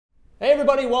Hey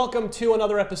everybody, welcome to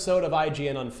another episode of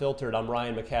IGN Unfiltered. I'm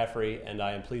Ryan McCaffrey, and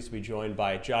I am pleased to be joined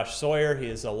by Josh Sawyer. He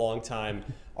is a longtime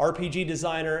RPG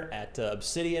designer at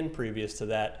Obsidian, previous to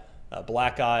that,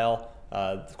 Black Isle.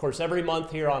 Of course, every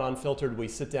month here on Unfiltered, we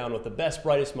sit down with the best,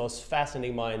 brightest, most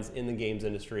fascinating minds in the games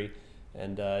industry.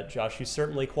 And Josh, you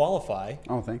certainly qualify.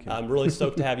 Oh, thank you. I'm really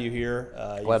stoked to have you here.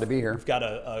 Glad to be here. You've got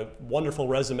a wonderful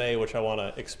resume, which I want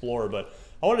to explore, but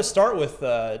I wanted to start with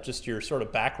just your sort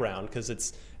of background, because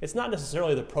it's not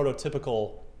necessarily the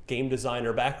prototypical game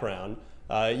designer background.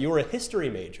 You were a history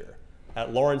major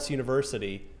at Lawrence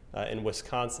University in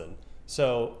Wisconsin.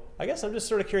 So I guess I'm just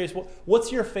sort of curious,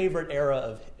 what's your favorite era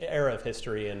of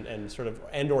history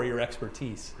and/or your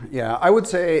expertise? Yeah, I would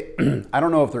say I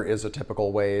don't know if there is a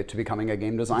typical way to becoming a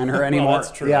game designer anymore. Well,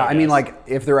 that's true. Yeah, I mean, like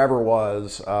if there ever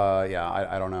was,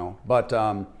 I don't know, but.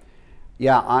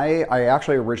 Yeah, I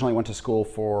actually originally went to school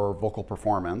for vocal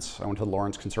performance. I went to the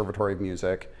Lawrence Conservatory of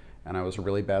Music, and I was a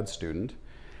really bad student.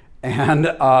 And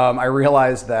I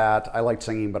realized that I liked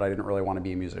singing, but I didn't really want to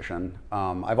be a musician.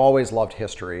 I've always loved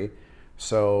history.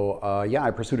 So yeah,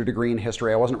 I pursued a degree in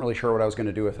history. I wasn't really sure what I was going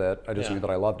to do with it. I just knew that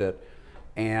I loved it.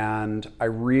 And I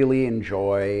really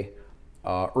enjoy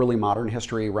early modern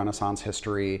history, Renaissance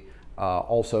history,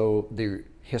 also the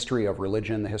history of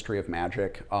religion, the history of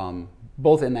magic,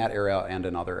 both in that era and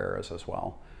in other eras as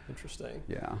well. Interesting.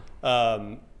 Yeah.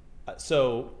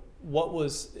 So what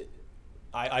was,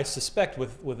 I suspect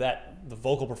with that, the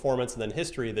vocal performance and then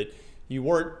history, that you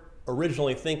weren't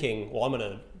originally thinking, well, I'm going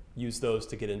to use those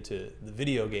to get into the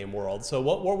video game world. So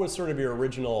what was sort of your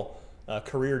original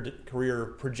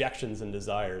career projections and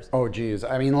desires? Oh, geez.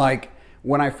 I mean, like,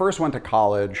 when I first went to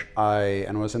college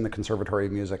and was in the Conservatory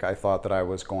of Music, I thought that I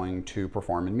was going to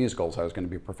perform in musicals. I was going to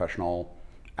be a professional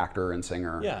actor and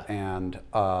singer. Yeah. And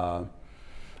I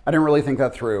didn't really think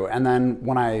that through. And then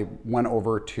when I went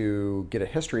over to get a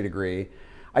history degree,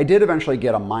 I did eventually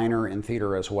get a minor in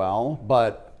theater as well,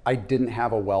 but I didn't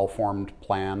have a well-formed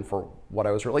plan for what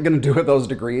I was really going to do with those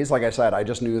degrees. Like I said, I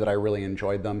just knew that I really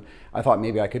enjoyed them. I thought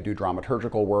maybe I could do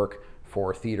dramaturgical work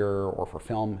for theater or for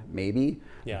film, maybe.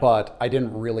 Yeah. But I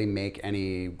didn't really make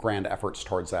any grand efforts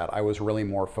towards that. I was really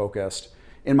more focused,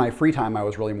 in my free time, I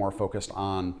was really more focused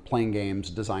on playing games,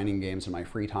 designing games in my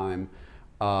free time.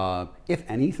 If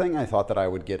anything, I thought that I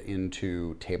would get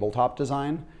into tabletop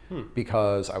design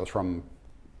because I was from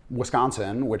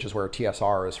Wisconsin, which is where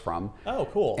TSR is from. Oh,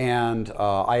 cool. And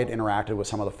I had interacted with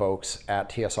some of the folks at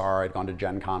TSR. I'd gone to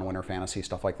Gen Con, Winter Fantasy,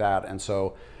 stuff like that. And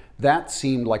so that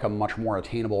seemed like a much more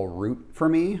attainable route for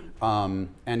me.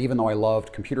 And even though I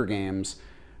loved computer games,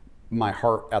 my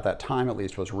heart at that time, at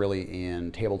least, was really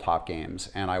in tabletop games.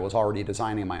 And I was already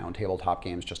designing my own tabletop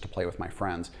games just to play with my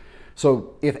friends.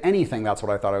 So if anything, that's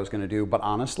what I thought I was going to do. But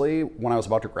honestly, when I was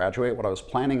about to graduate, what I was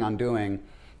planning on doing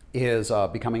is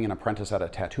becoming an apprentice at a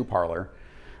tattoo parlor.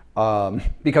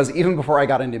 Because even before I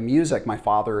got into music, my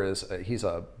father he's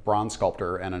a bronze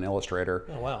sculptor and an illustrator.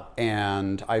 Oh, wow.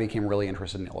 And I became really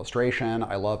interested in illustration.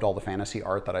 I loved all the fantasy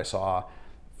art that I saw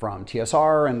from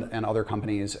TSR and other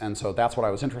companies. And so that's what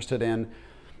I was interested in.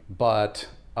 But,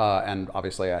 and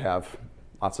obviously I have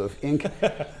lots of ink.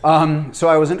 So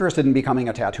I was interested in becoming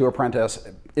a tattoo apprentice,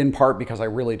 in part because I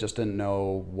really just didn't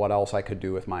know what else I could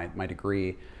do with my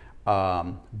degree.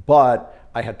 But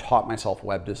I had taught myself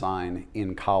web design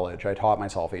in college. I taught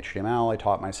myself HTML, I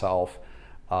taught myself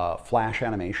Flash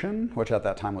animation, which at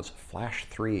that time was Flash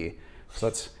 3. So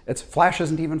it's Flash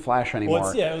isn't even Flash anymore.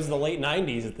 Well, it was the late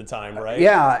 90s at the time, right?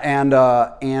 Yeah,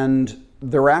 and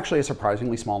there were actually a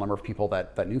surprisingly small number of people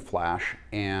that knew Flash.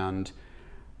 And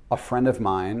a friend of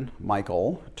mine,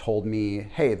 Michael, told me,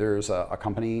 hey, there's a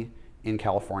company in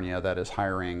California that is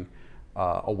hiring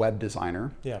a web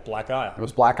designer. Yeah, Black Isle. It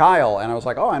was Black Isle, and I was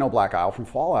like, oh, I know Black Isle from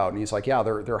Fallout. And he's like, yeah,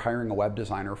 they're hiring a web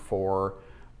designer for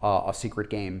a secret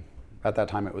game. At that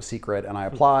time, it was secret, and I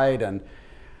applied, and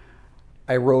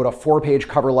I wrote a 4-page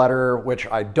cover letter, which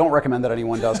I don't recommend that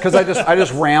anyone does, because I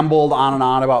just rambled on and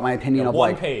on about my opinion of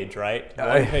one like page, right?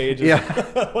 One page. Yeah,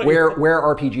 where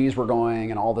RPGs were going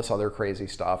and all this other crazy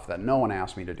stuff that no one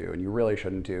asked me to do, and you really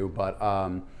shouldn't do, but.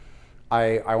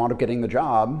 I wound up getting the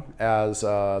job as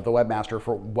the webmaster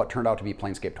for what turned out to be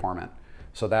Planescape Torment.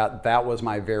 So that was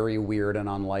my very weird and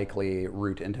unlikely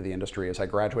route into the industry as I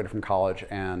graduated from college.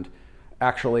 And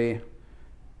actually,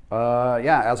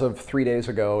 yeah, as of 3 days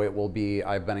ago,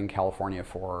 I've been in California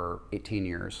for 18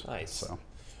 years. Nice. So.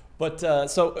 But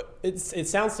so it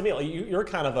sounds to me like you're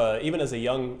kind of even as a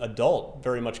young adult,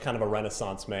 very much kind of a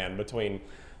Renaissance man between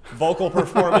vocal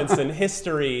performance and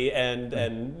history and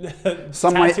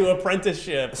tattoo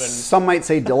apprenticeship. And some might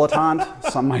say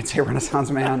dilettante, some might say Renaissance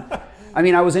man. I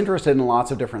mean, I was interested in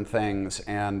lots of different things,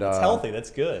 and It's healthy.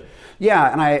 That's good.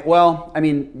 yeah, and I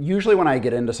mean, usually when I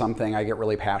get into something, I get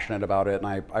really passionate about it,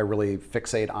 and I really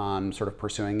fixate on sort of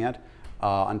pursuing it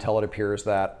until it appears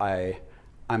that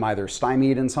I'm either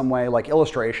stymied in some way, like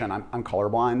illustration. I'm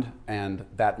colorblind, and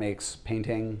that makes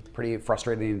painting pretty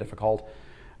frustrating and difficult.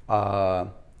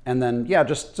 And then, yeah,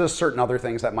 just certain other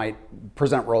things that might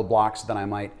present roadblocks, then I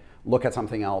might look at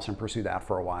something else and pursue that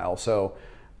for a while. So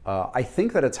I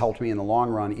think that it's helped me in the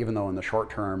long run, even though in the short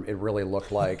term, it really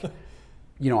looked like,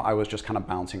 I was just kind of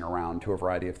bouncing around to a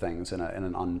variety of things in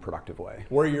an unproductive way.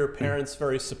 Were your parents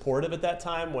very supportive at that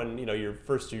time when, you're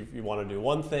first you want to do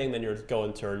one thing, then you're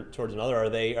going towards another? Are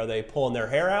they pulling their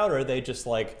hair out, or are they just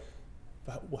like,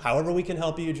 however we can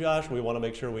help you, Josh, we want to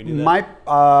make sure we do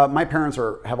that? My parents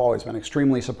have always been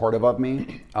extremely supportive of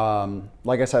me.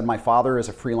 Like I said, my father is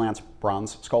a freelance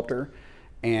bronze sculptor,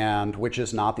 and which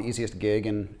is not the easiest gig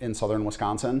in southern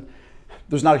Wisconsin.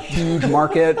 There's not a huge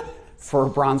market for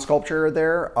bronze sculpture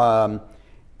there.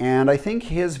 And I think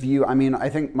his view, I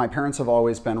think my parents have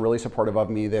always been really supportive of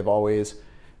me. They've always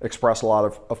expressed a lot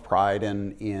of pride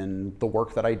in the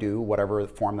work that I do, whatever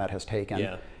form that has taken.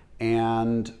 Yeah.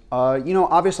 And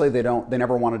obviously they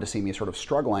never wanted to see me sort of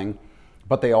struggling,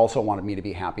 but they also wanted me to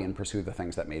be happy and pursue the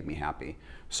things that made me happy.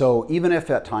 So even if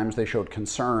at times they showed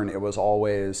concern, it was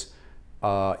always,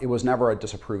 it was never a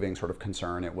disapproving sort of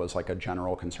concern. It was like a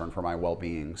general concern for my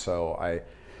well-being. So I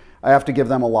have to give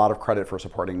them a lot of credit for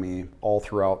supporting me all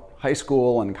throughout high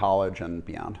school and college and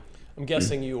beyond. I'm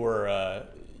guessing you were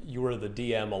the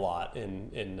DM a lot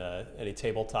in any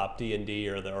tabletop D&D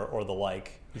or the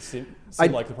like. You seem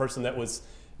like the person that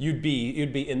you'd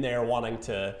be in there wanting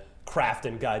to craft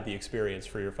and guide the experience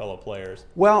for your fellow players.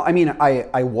 Well,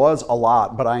 I was a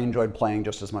lot, but I enjoyed playing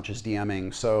just as much as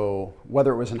DMing. So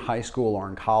whether it was in high school or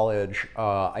in college,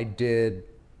 I did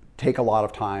take a lot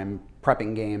of time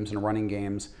prepping games and running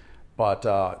games.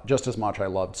 But just as much, I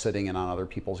loved sitting in on other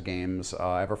people's games.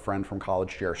 I have a friend from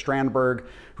college, J.R. Strandberg,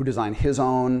 who designed his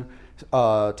own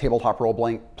tabletop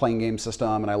role-playing game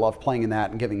system, and I love playing in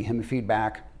that and giving him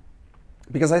feedback,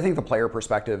 because I think the player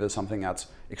perspective is something that's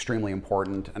extremely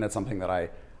important, and it's something that I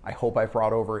hope I've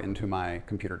brought over into my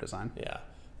computer design. Yeah.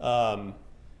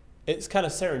 It's kind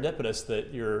of serendipitous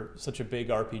that you're such a big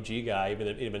RPG guy,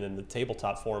 even in the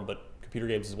tabletop form, but computer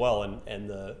games as well, and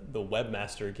the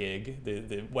webmaster gig,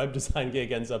 the web design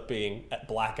gig ends up being at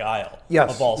Black Isle, yes,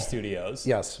 of all studios.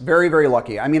 Yes, very, very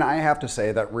lucky. I have to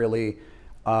say that really,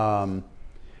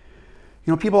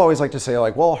 people always like to say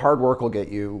like, well, hard work will get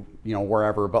you,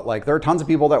 wherever, but like there are tons of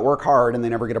people that work hard and they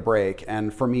never get a break.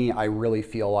 And for me, I really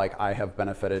feel like I have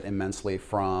benefited immensely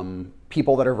from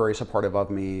people that are very supportive of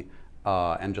me,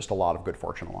 and just a lot of good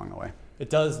fortune along the way.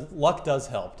 Luck does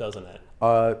help, doesn't it?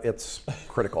 It's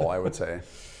critical, I would say.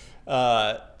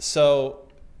 So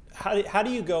how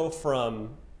do you go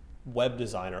from web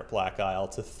designer at Black Isle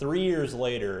to 3 years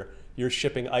later, you're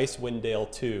shipping Icewind Dale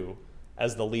 2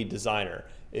 as the lead designer?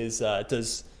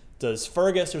 Does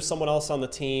Fergus or someone else on the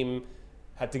team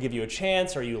have to give you a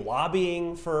chance? Are you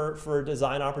lobbying for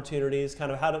design opportunities?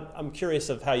 I'm curious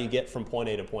of how you get from point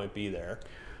A to point B there.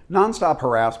 Nonstop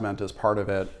harassment is part of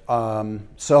it.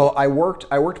 So I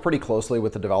worked pretty closely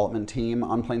with the development team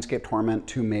on Planescape Torment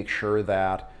to make sure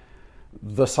that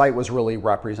the site was really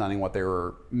representing what they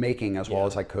were making as well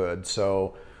as I could.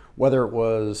 So whether it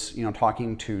was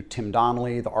talking to Tim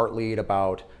Donnelly, the art lead,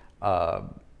 about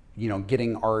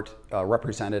getting art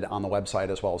represented on the website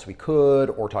as well as we could,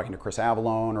 or talking to Chris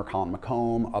Avalone or Colin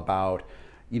McComb about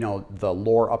the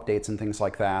lore updates and things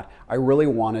like that. I'm really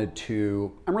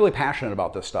passionate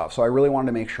about this stuff, so I really wanted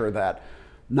to make sure that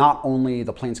not only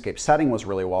the Planescape setting was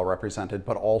really well represented,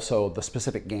 but also the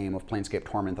specific game of Planescape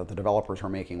Torment that the developers were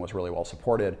making was really well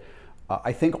supported.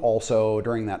 I think also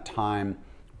during that time,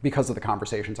 because of the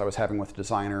conversations I was having with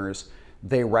designers,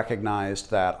 they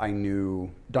recognized that I knew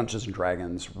Dungeons and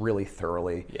Dragons really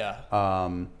thoroughly. Yeah.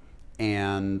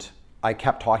 And I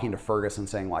kept talking to Fergus and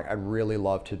saying, like, I'd really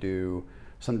love to do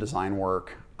some design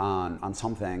work on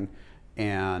something,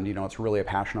 and it's really a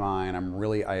passion of mine.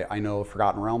 I know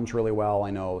Forgotten Realms really well. I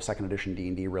know 2nd edition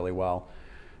D&D really well.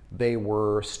 They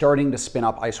were starting to spin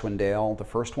up Icewind Dale, the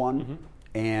first one, mm-hmm.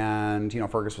 And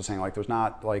Fergus was saying, like, there's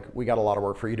not, like, we got a lot of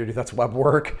work for you to do. That's web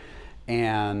work,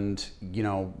 and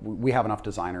we have enough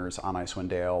designers on Icewind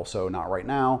Dale, so not right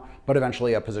now. But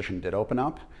eventually a position did open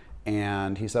up,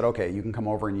 and he said, okay, you can come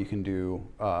over and you can do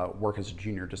work as a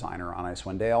junior designer on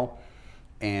Icewind Dale.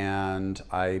 And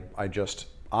I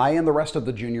and the rest of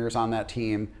the juniors on that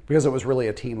team, because it was really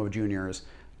a team of juniors,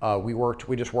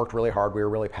 we just worked really hard. We were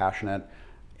really passionate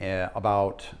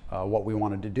about what we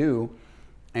wanted to do.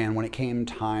 And when it came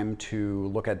time to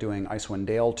look at doing Icewind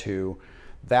Dale 2,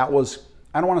 that was,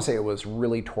 I don't want to say it was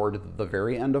really toward the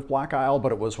very end of Black Isle,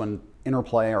 but it was when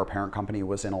Interplay, our parent company,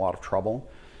 was in a lot of trouble.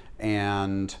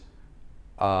 And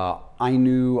I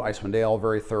knew Icewind Dale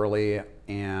very thoroughly,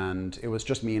 and it was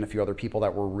just me and a few other people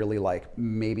that were really like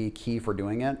maybe key for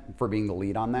doing it, for being the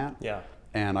lead on that. Yeah.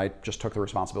 And I just took the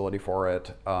responsibility for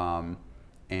it. Yeah,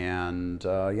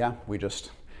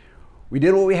 we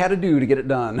did what we had to do to get it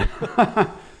done.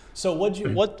 So what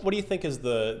do you think is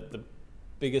the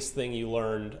biggest thing you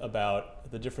learned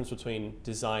about the difference between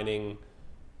designing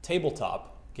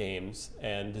tabletop games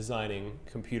and designing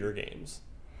computer games?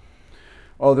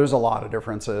 Oh, there's a lot of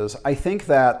differences. I think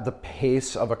that the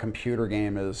pace of a computer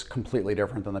game is completely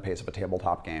different than the pace of a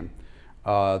tabletop game.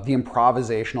 The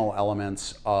improvisational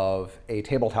elements of a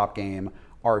tabletop game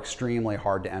are extremely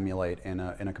hard to emulate in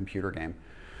a computer game.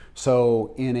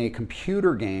 So in a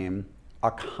computer game, a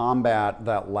combat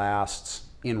that lasts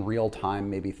in real time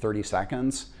maybe 30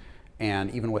 seconds,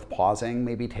 and even with pausing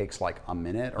maybe takes like a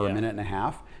minute or a minute and a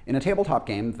half. In a tabletop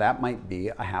game, that might be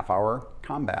a half-hour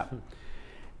combat.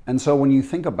 And so when you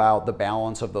think about the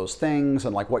balance of those things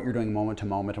and like what you're doing moment to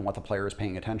moment and what the player is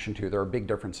paying attention to, there are big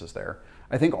differences there.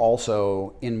 I think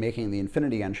also in making the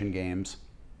Infinity Engine games,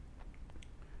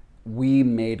 we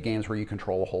made games where you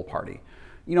control the whole party.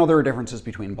 You know, there are differences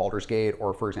between Baldur's Gate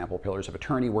or, for example, Pillars of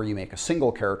Eternity, where you make a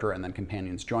single character and then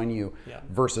companions join you,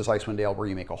 versus Icewind Dale, where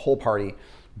you make a whole party.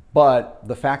 But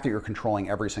the fact that you're controlling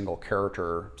every single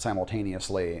character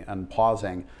simultaneously and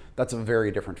pausing, that's a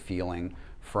very different feeling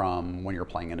from when you're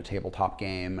playing in a tabletop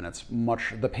game,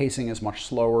 and the pacing is much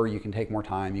slower, you can take more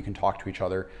time, you can talk to each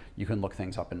other, you can look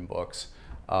things up in books.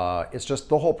 It's just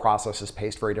the whole process is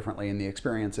paced very differently and the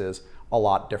experience is a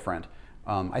lot different.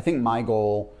 I think my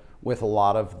goal with a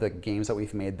lot of the games that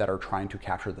we've made that are trying to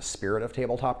capture the spirit of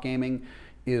tabletop gaming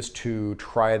is to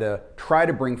try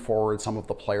to bring forward some of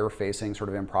the player-facing sort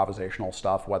of improvisational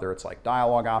stuff, whether it's like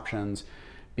dialogue options,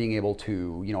 being able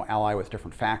to, you know, ally with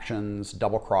different factions,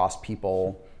 double-cross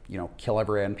people, you know, kill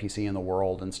every NPC in the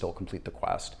world and still complete the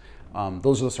quest.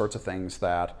 Those are the sorts of things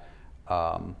that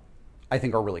I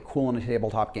think are really cool in a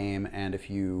tabletop game, and if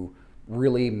you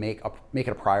really make it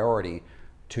a priority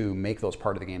to make those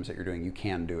part of the games that you're doing, you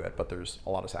can do it, but there's a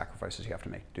lot of sacrifices you have to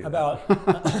make to do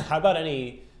that. How about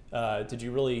any, did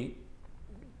you really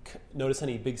notice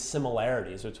any big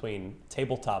similarities between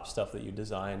tabletop stuff that you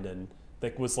designed and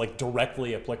that was like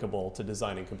directly applicable to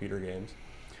designing computer games?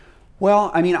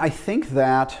 Well, I mean, I think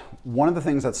that one of the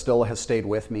things that still has stayed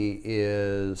with me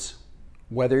is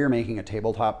whether you're making a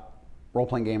tabletop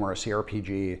role-playing game or a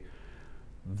CRPG,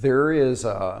 there's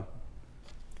a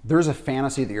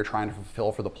fantasy that you're trying to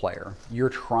fulfill for the player. You're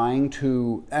trying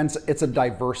to, and it's a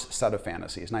diverse set of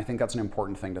fantasies, and I think that's an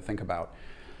important thing to think about.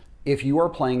 If you are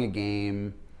playing a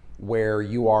game where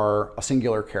you are a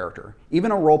singular character, even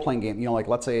a role-playing game, you know, like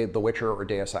let's say The Witcher or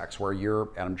Deus Ex, where you're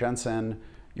Adam Jensen,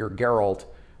 you're Geralt,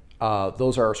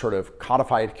 those are sort of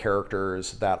codified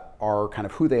characters that are kind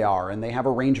of who they are, and they have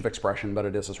a range of expression, but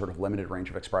it is a sort of limited range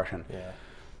of expression. Yeah.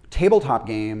 Tabletop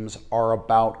games are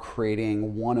about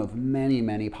creating one of many,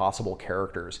 many possible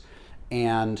characters.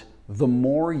 And the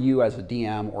more you as a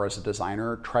DM or as a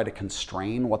designer try to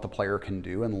constrain what the player can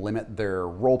do and limit their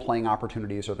role-playing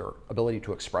opportunities or their ability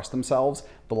to express themselves,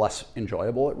 the less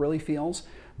enjoyable it really feels.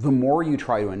 The more you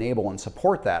try to enable and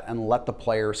support that and let the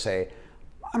player say,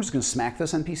 I'm just gonna smack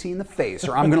this NPC in the face,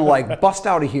 or I'm gonna like bust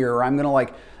out of here, or I'm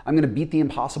gonna beat the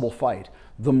impossible fight.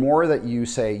 The more that you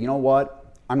say, you know what,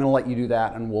 I'm gonna let you do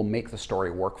that and we'll make the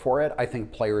story work for it, I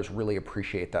think players really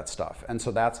appreciate that stuff. And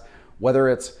so that's, whether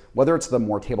it's the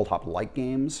more tabletop-like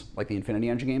games, like the Infinity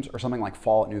Engine games, or something like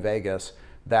Fallout New Vegas,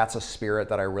 that's a spirit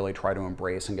that I really try to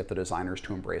embrace and get the designers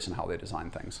to embrace in how they design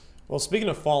things. Well, speaking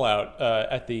of Fallout,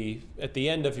 at the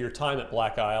end of your time at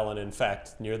Black Isle, and in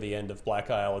fact near the end of Black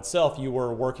Isle itself, you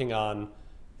were working on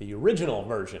the original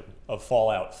version of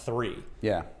Fallout 3.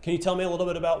 Yeah. Can you tell me a little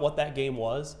bit about what that game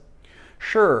was?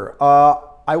 Sure.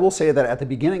 I will say that at the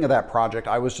beginning of that project,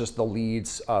 I was just the lead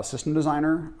system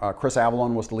designer. Chris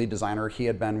Avalon was the lead designer. He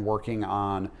had been working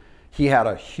on, he had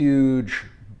a huge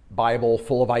Bible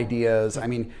full of ideas. I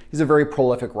mean, he's a very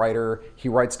prolific writer. He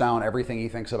writes down everything he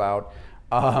thinks about.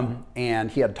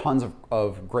 And he had tons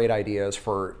of great ideas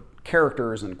for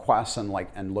characters and quests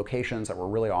and locations that were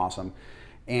really awesome.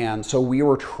 And so we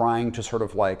were trying to sort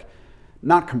of like,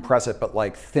 not compress it, but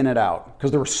like thin it out, because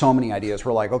there were so many ideas.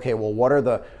 We're like, okay, well, what are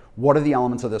the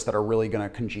elements of this that are really going to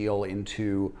congeal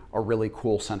into a really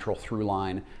cool central through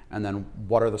line, and then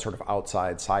what are the sort of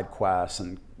outside side quests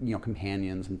and, you know,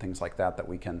 companions and things like that that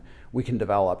we can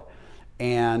develop.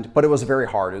 But it was very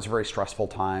hard. It was a very stressful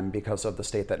time because of the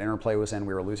state that Interplay was in.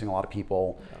 We were losing a lot of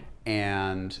people,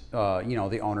 and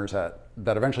the owners that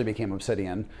eventually became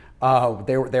Obsidian,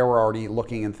 they were already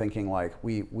looking and thinking like,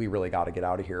 we really got to get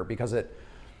out of here, because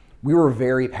we were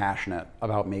very passionate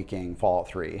about making Fallout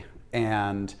 3,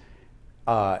 and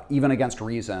even against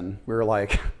reason, we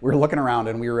were looking around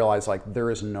and we realized like,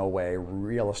 there is no way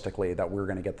realistically that we're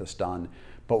going to get this done,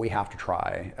 but we have to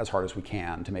try as hard as we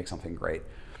can to make something great.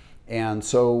 And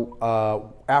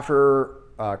so after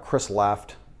Chris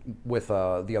left with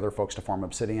the other folks to form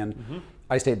Obsidian,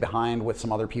 I stayed behind with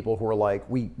some other people who were like,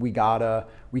 we gotta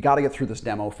get through this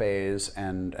demo phase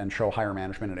and show higher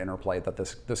management at Interplay that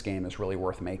this game is really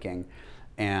worth making.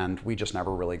 And we just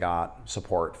never really got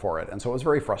support for it. And so it was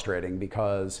very frustrating,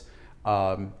 because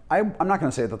I'm not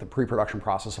going to say that the pre-production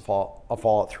process of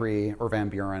Fallout 3 or Van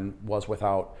Buren was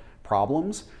without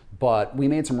problems, but we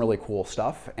made some really cool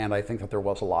stuff, and I think that there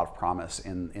was a lot of promise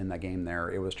in the game there.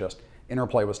 It was just,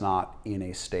 Interplay was not in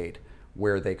a state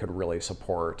where they could really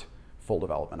support full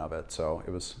development of it, so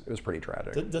it was pretty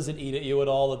tragic. Does it eat at you at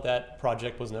all that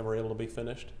project was never able to be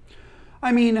finished?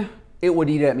 I mean, it would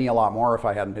eat at me a lot more if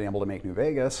I hadn't been able to make New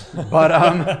Vegas,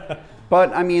 but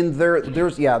but I mean, there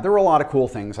were a lot of cool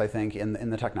things, I think, in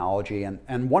the technology,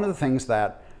 and one of the things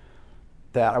that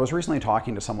I was recently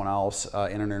talking to someone else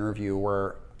in an interview,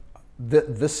 where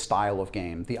this style of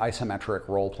game, the isometric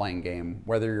role-playing game,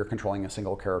 whether you're controlling a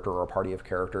single character or a party of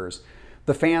characters,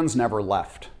 the fans never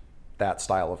left that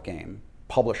style of game.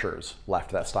 Publishers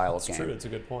left that style of game. That's true, it's a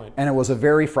good point. And it was a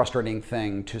very frustrating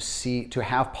thing to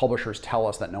have publishers tell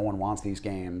us that no one wants these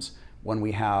games when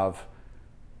we have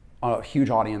a huge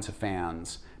audience of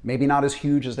fans. Maybe not as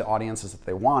huge as the audiences that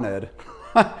they wanted,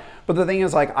 but the thing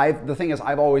is,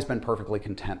 I've always been perfectly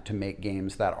content to make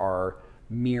games that are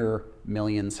mere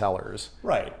million sellers.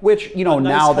 Right. Which, now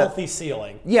now that healthy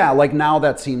ceiling. Yeah, like now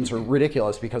that seems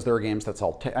ridiculous, because there are games that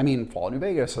sell. I mean, Fallout New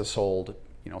Vegas has sold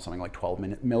something like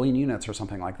 12 million units or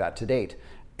something like that to date.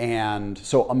 And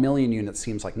so a million units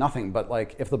seems like nothing, but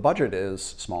like, if the budget is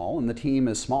small and the team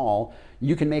is small,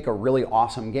 you can make a really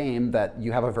awesome game that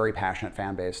you have a very passionate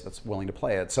fan base that's willing to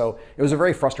play it. So it was a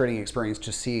very frustrating experience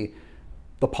to see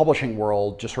the publishing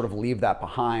world just sort of leave that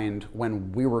behind,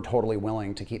 when we were totally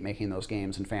willing to keep making those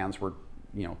games and fans were,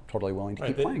 totally willing to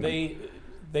keep playing them.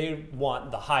 They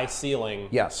want the high ceiling.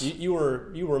 Yes. You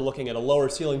were looking at a lower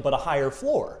ceiling but a higher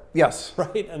floor. Yes.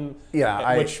 Right? And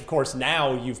yeah, which of course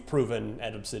now you've proven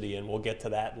at Obsidian. We'll get to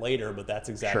that later, but that's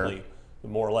exactly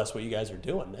more or less what you guys are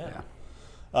doing now.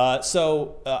 Yeah.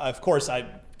 So of course I'm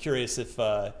curious if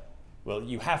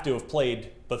you have to have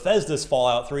played Bethesda's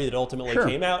Fallout 3 that ultimately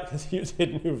came out, because you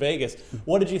did New Vegas.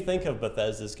 What did you think of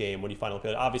Bethesda's game when you finally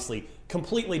played it? Obviously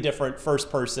completely different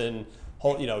first person.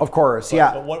 Of course,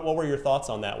 yeah. But what were your thoughts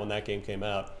on that when that game came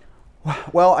out?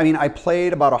 Well, I mean, I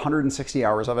played about 160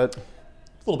 hours of it. A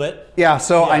little bit. Yeah,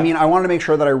 so I mean, I wanted to make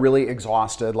sure that I really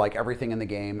exhausted like everything in the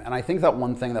game. And I think that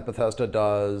one thing that Bethesda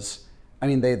does, I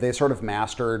mean, they sort of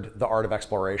mastered the art of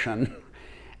exploration.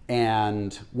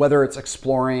 And whether it's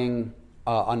exploring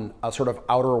a sort of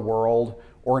outer world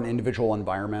or an individual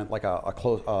environment, like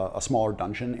a smaller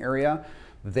dungeon area,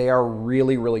 they are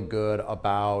really, really good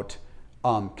about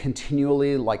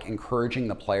continually like encouraging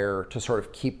the player to sort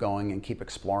of keep going and keep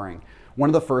exploring. One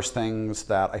of the first things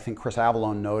that I think Chris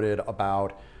Avallone noted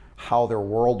about how their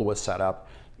world was set up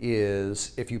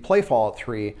is, if you play Fallout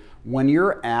 3, when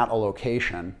you're at a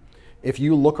location, if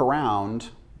you look around,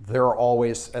 there are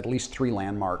always at least 3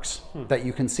 landmarks that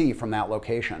you can see from that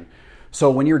location. So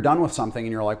when you're done with something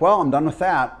and you're like, well, I'm done with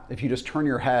that, if you just turn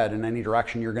your head in any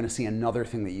direction, you're going to see another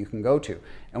thing that you can go to.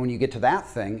 And when you get to that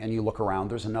thing and you look around,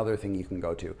 there's another thing you can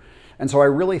go to. And so I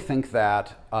really think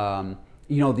that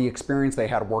the experience they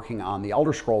had working on the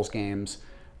Elder Scrolls games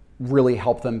really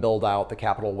helped them build out the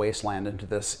Capital Wasteland into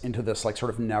this like sort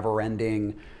of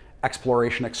never-ending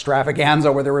exploration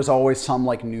extravaganza, where there was always some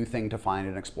like new thing to find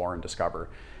and explore and discover.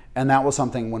 And that was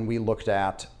something when we looked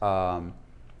at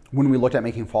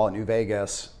making Fallout New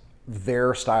Vegas,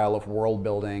 their style of world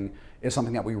building is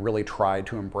something that we really tried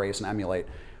to embrace and emulate.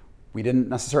 We didn't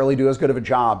necessarily do as good of a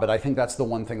job, but I think that's the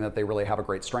one thing that they really have a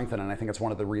great strength in, and I think it's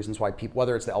one of the reasons why people,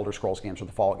 whether it's the Elder Scrolls games or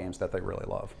the Fallout games, that they really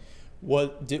love.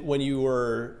 When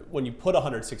you put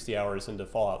 160 hours into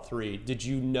Fallout 3, did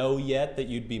you know yet that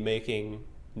you'd be making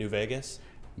New Vegas?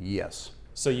 Yes.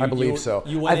 So I believe so.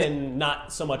 You went in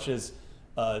not so much as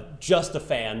just a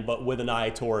fan, but with an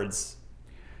eye towards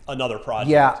another project.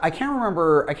 Yeah, I can't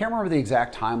remember the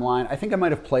exact timeline. I think I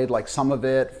might have played like some of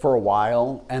it for a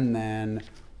while, and then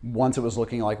once it was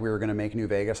looking like we were going to make New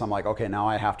Vegas, I'm like, okay, now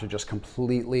I have to just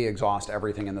completely exhaust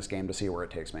everything in this game to see where it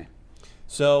takes me.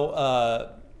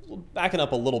 So backing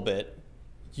up a little bit,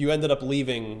 you ended up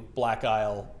leaving Black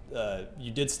Isle.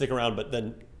 You did stick around, but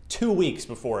then 2 weeks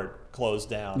before it closed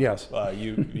down, yes,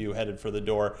 you headed for the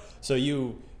door. So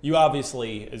you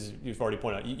obviously, as you've already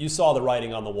pointed out, you saw the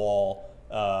writing on the wall.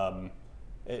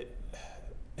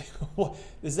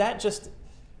 Is that just,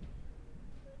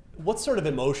 what sort of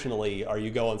emotionally are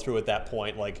you going through at that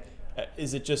point? Like,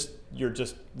 is it just you're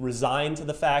just resigned to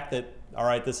the fact that, all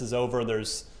right, this is over?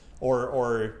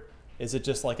 Or is it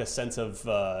just like a sense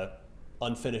of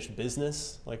unfinished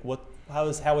business? Like, how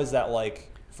is that like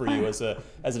for you as a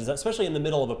designer, especially in the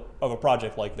middle of a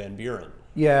project like Van Buren?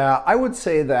 Yeah, I would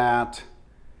say that.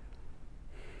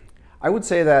 I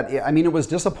mean, it was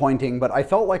disappointing, but I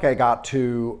felt like I got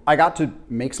to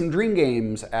make some dream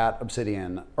games at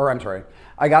Obsidian, or I'm sorry,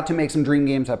 I got to make some dream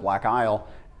games at Black Isle,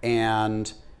 and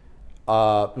it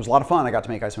was a lot of fun. I got to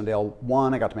make Icewind Dale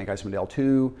 1, I got to make Icewind Dale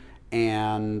 2,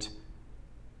 and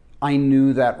I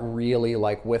knew that really,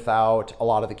 like, without a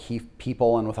lot of the key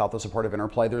people and without the support of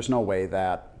Interplay, there's no way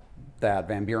that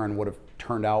Van Buren would have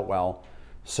turned out well.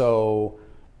 So,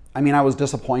 I mean, I was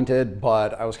disappointed,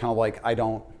 but I was kind of like,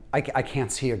 I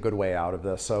can't see a good way out of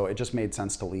this, so it just made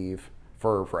sense to leave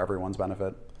for everyone's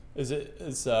benefit. Is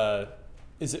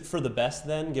it for the best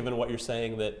then, given what you're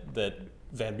saying that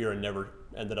Van Buren never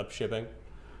ended up shipping?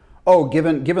 Oh,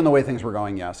 given the way things were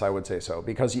going, yes, I would say so,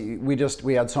 because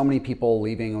we had so many people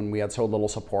leaving and we had so little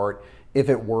support. If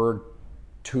it were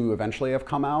to eventually have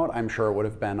come out, I'm sure it would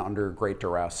have been under great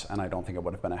duress, and I don't think it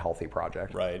would have been a healthy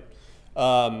project. Right.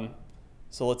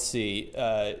 So let's see.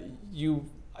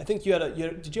 I think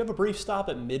did you have a brief stop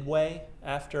at Midway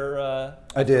after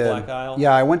I did. Black Isle?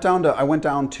 Yeah, I went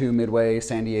down to Midway,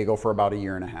 San Diego for about 1.5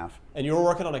 years. And you were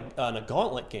working on a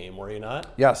Gauntlet game, were you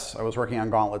not? Yes, I was working on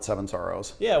Gauntlet 7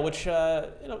 Sorrows. Yeah, which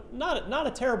not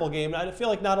a terrible game. I feel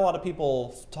like not a lot of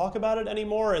people talk about it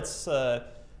anymore. It's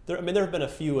there have been a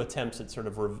few attempts at sort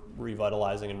of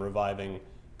revitalizing and reviving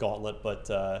Gauntlet, but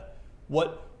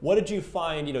what did you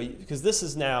find? Because this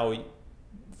is now,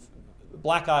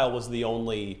 Black Isle was the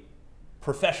only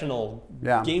professional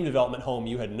game development home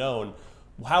you had known.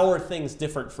 How are things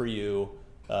different for you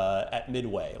at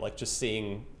Midway? Like, just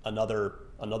seeing another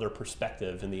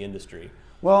perspective in the industry.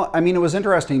 Well, I mean, it was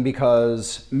interesting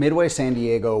because Midway San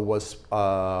Diego was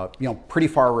pretty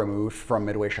far removed from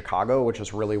Midway Chicago, which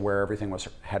is really where everything was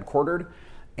headquartered.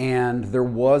 And there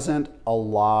wasn't a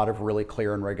lot of really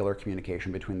clear and regular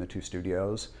communication between the two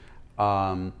studios.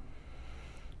 At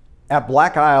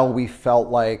Black Isle, we felt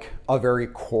like a very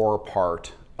core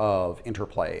part of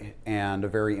Interplay and a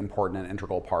very important and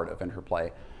integral part of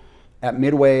Interplay. At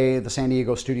Midway, the San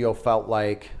Diego studio felt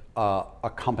like a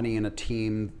company and a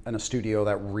team and a studio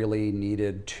that really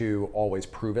needed to always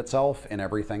prove itself in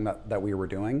everything that we were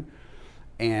doing.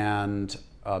 And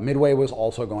Midway was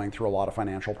also going through a lot of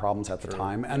financial problems at the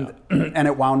time. And, and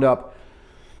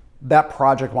that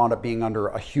project wound up being under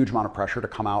a huge amount of pressure to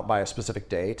come out by a specific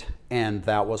date. And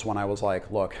that was when I was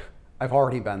like, look, I've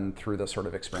already been through this sort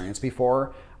of experience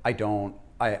before. I don't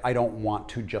want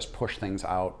to just push things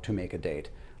out to make a date.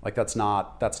 Like, that's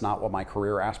not what my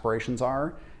career aspirations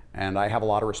are. And I have a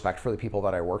lot of respect for the people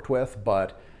that I worked with,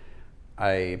 but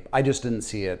I just didn't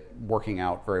see it working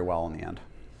out very well in the end.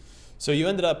 So you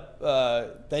ended up,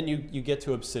 then you get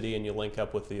to Obsidian, you link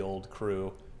up with the old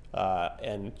crew,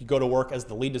 and you go to work as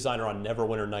the lead designer on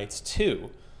Neverwinter Nights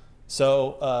 2.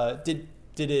 So did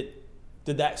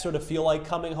that sort of feel like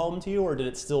coming home to you, or did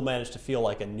it still manage to feel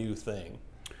like a new thing?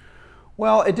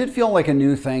 Well, it did feel like a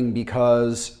new thing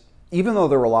because even though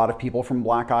there were a lot of people from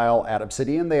Black Isle at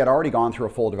Obsidian, they had already gone through a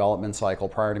full development cycle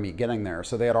prior to me getting there.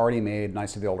 So they had already made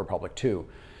Knights of the Old Republic 2.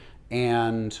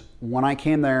 And when I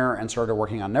came there and started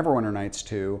working on Neverwinter Nights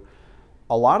 2,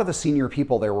 a lot of the senior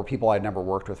people there were people I'd never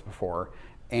worked with before.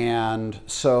 And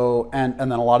so, and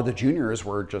then a lot of the juniors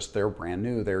were they're brand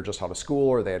new. They were just out of school,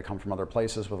 or they had come from other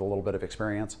places with a little bit of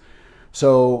experience.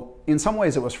 So in some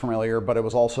ways it was familiar, but it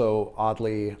was also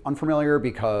oddly unfamiliar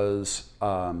because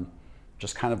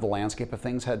just kind of the landscape of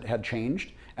things had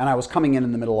changed. And I was coming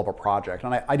in the middle of a project.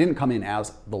 And I didn't come in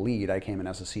as the lead, I came in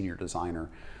as a senior designer.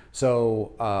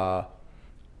 So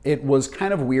it was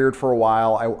kind of weird for a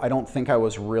while. I don't think I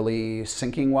was really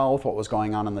syncing well with what was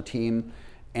going on in the team.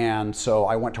 And so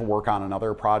I went to work on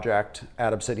another project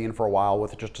at Obsidian for a while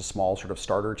with just a small sort of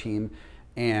starter team.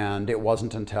 And it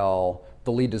wasn't until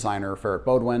the lead designer, Ferret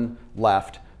Bodwin,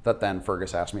 left that then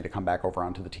Fergus asked me to come back over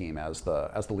onto the team as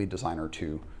the lead designer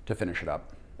to finish it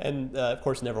up. And of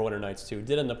course, Neverwinter Nights 2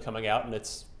 did end up coming out, and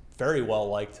it's very well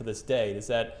liked to this day. Does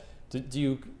that do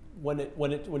you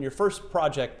when your first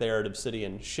project there at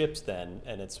Obsidian ships then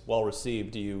and it's well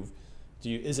received?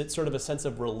 Is it sort of a sense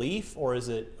of relief, or is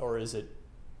it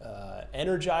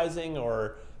energizing,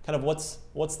 or kind of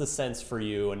what's the sense for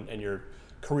you and your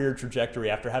career trajectory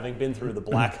after having been through the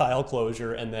Black Isle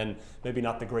closure and then maybe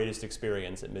not the greatest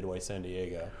experience at Midway San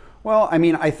Diego? Well, I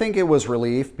mean, I think it was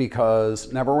relief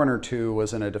because Neverwinter 2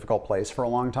 was in a difficult place for a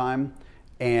long time,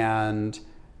 and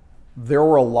there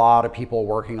were a lot of people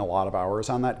working a lot of hours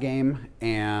on that game,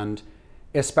 and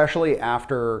especially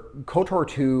after KOTOR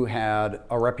 2 had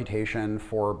a reputation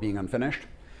for being unfinished.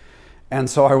 And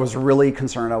so I was really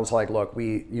concerned. I was like, look,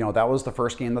 that was the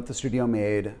first game that the studio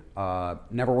made.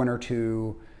 Neverwinter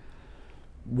 2,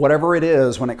 whatever it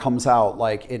is when it comes out,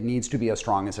 like, it needs to be as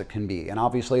strong as it can be. And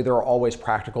obviously there are always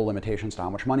practical limitations to how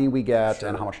much money we get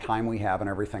and how much time we have and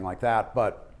everything like that.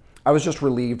 But I was just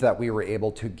relieved that we were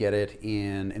able to get it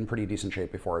in pretty decent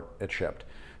shape before it shipped.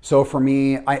 So for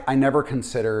me, I never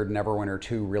considered Neverwinter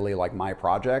 2 really like my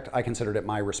project. I considered it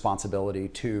my responsibility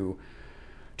to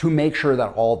make sure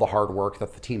that all the hard work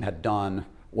that the team had done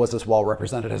was as well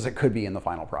represented as it could be in the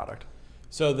final product.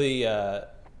 So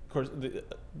of course, the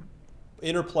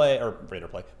Interplay,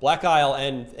 Black Isle,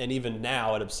 and even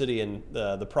now at Obsidian,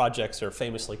 the projects are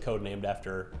famously codenamed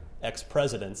after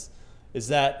ex-presidents. Is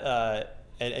that,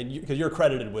 because you're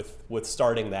credited with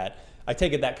starting that, I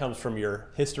take it that comes from your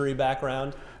history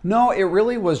background? No, it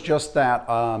really was just that,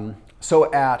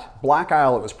 so at Black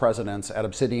Isle it was presidents, at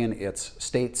Obsidian it's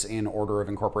states in order of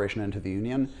incorporation into the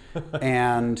Union.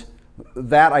 And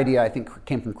that idea I think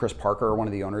came from Chris Parker, one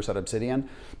of the owners at Obsidian.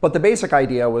 But the basic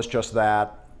idea was just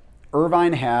that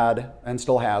Irvine had, and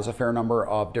still has, a fair number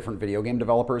of different video game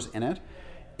developers in it.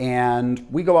 And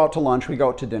we go out to lunch, we go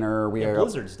out to dinner.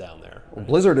 Blizzard's down there. Right?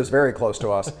 Blizzard is very close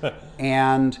to us.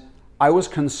 And I was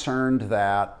concerned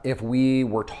that if we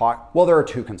were well, there are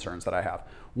two concerns that I have.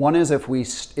 One is if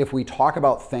we talk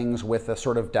about things with a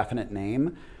sort of definite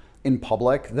name in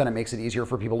public, then it makes it easier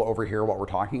for people to overhear what we're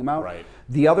talking about. Right.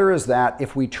 The other is that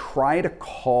if we try to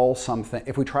call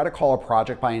a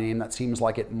project by a name that seems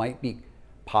like it might be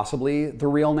possibly the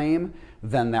real name,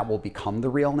 then that will become the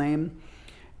real name.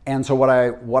 And so what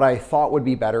I thought would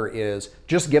be better is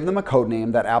just give them a code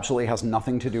name that absolutely has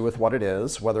nothing to do with what it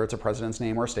is, whether it's a president's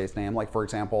name or a state's name. Like, for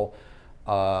example,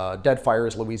 Deadfire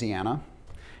is Louisiana.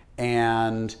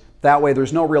 And that way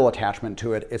there's no real attachment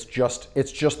to it. It's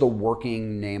just the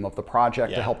working name of the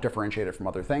project to help differentiate it from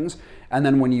other things. And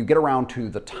then when you get around to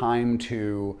the time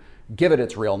to give it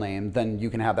its real name, then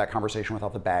you can have that conversation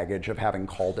without the baggage of having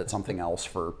called it something else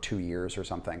for 2 years or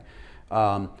something.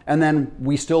 And then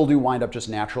we still do wind up just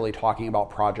naturally talking about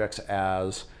projects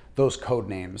as those code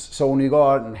names. So when we go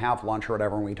out and have lunch or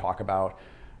whatever, and we talk about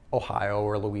Ohio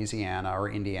or Louisiana or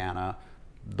Indiana,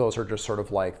 those are just sort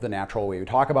of like the natural way we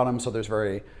talk about them. So there's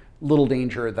very little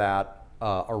danger that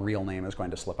a real name is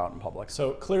going to slip out in public.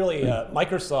 So clearly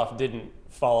Microsoft didn't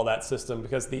follow that system,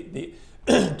 because the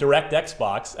direct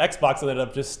Xbox ended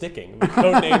up just sticking. The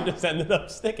code name just ended up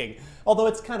sticking. Although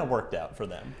it's kind of worked out for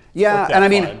them. Yeah, and I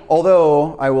mean,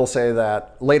 although I will say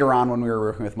that later on when we were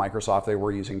working with Microsoft, they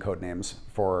were using code names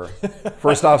for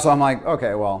stuff. So I'm like,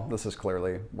 okay, well, this is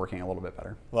clearly working a little bit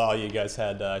better. Well, you guys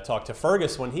had talked to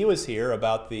Fergus when he was here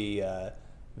about the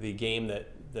game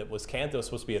that was Canto, was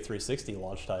supposed to be a 360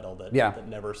 launch title that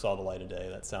never saw the light of day.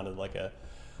 That sounded like a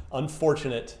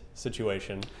unfortunate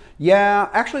situation. Yeah,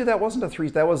 actually, that wasn't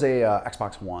that was a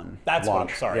Xbox One. That's launch.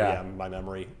 What. Sorry, yeah, my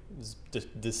memory is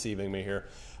deceiving me here.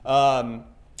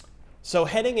 So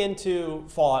heading into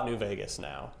Fallout New Vegas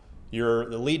now, you're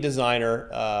the lead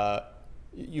designer.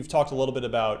 You've talked a little bit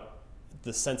about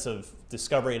the sense of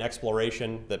discovery and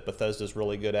exploration that Bethesda's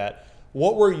really good at.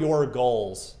 What were your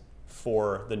goals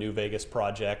for the New Vegas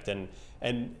project, and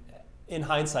in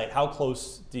hindsight, how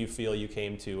close do you feel you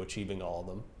came to achieving all of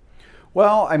them?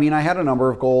 Well, I mean, I had a number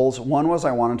of goals. One was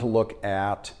I wanted to look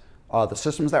at the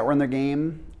systems that were in the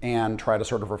game and try to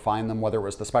sort of refine them, whether it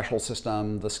was the special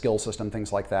system, the skill system,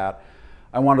 things like that.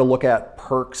 I wanted to look at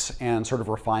perks and sort of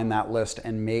refine that list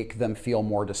and make them feel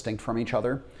more distinct from each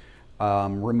other.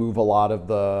 Remove a lot of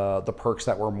the perks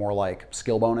that were more like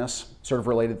skill bonus sort of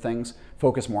related things,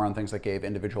 focus more on things that gave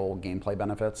individual gameplay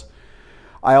benefits.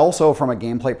 I also, from a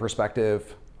gameplay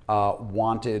perspective,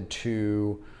 wanted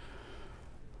to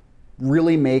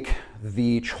really make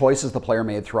the choices the player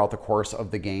made throughout the course of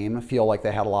the game feel like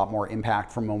they had a lot more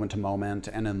impact from moment to moment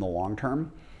and in the long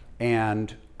term.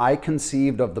 And I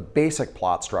conceived of the basic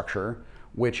plot structure,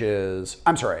 which is,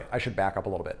 I'm sorry, I should back up a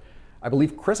little bit. I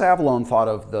believe Chris Avallone thought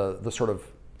of the sort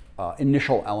of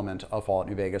initial element of Fallout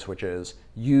New Vegas, which is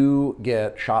you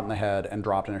get shot in the head and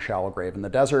dropped in a shallow grave in the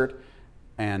desert,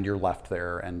 and you're left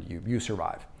there and you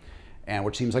survive. and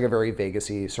which seems like a very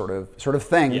Vegas-y sort of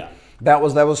thing. Yeah. That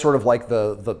was sort of like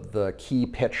the key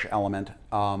pitch element.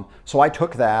 So I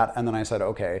took that and then I said,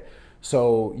 okay,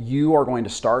 so you are going to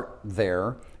start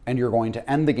there and you're going to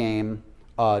end the game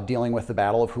dealing with the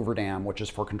Battle of Hoover Dam, which is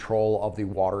for control of the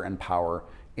water and power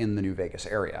in the New Vegas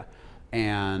area.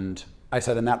 And I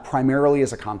said, and that primarily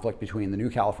is a conflict between the New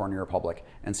California Republic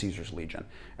and Caesar's Legion.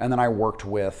 And then I worked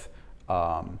with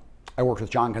John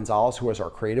Gonzalez, who was our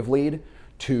creative lead,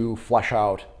 to flesh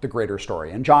out the greater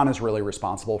story. And John is really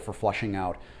responsible for fleshing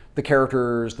out the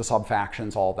characters, the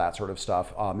sub-factions, all of that sort of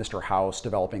stuff. Mr. House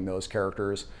developing those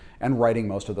characters and writing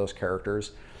most of those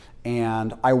characters.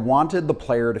 And I wanted the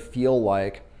player to feel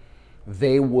like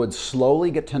they would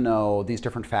slowly get to know these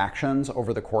different factions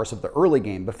over the course of the early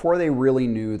game before they really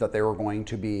knew that they were going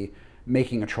to be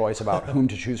making a choice about whom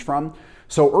to choose from.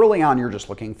 So early on, you're just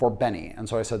looking for Benny. And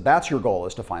so I said, that's your goal,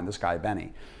 is to find this guy,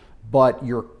 Benny. But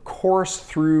your course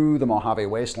through the Mojave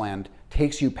Wasteland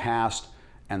takes you past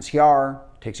NCR,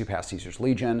 takes you past Caesar's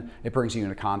Legion. It brings you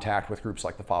into contact with groups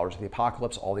like the Followers of the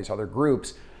Apocalypse, all these other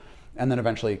groups, and then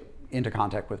eventually into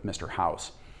contact with Mr.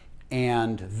 House.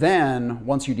 And then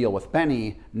once you deal with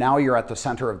Benny, now you're at the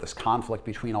center of this conflict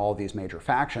between all of these major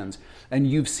factions. And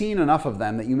you've seen enough of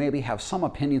them that you maybe have some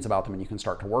opinions about them and you can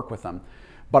start to work with them.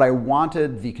 But I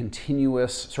wanted the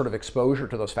continuous sort of exposure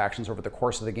to those factions over the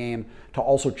course of the game to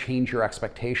also change your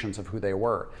expectations of who they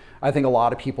were. I think a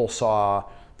lot of people saw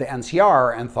the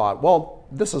NCR and thought, well,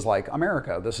 this is like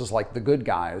America. This is like the good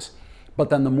guys. But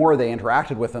then the more they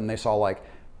interacted with them, they saw like,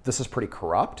 this is pretty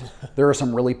corrupt. There are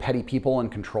some really petty people in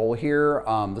control here.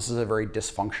 This is a very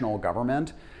dysfunctional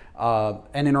government.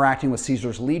 And interacting with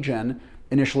Caesar's Legion,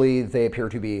 initially they appear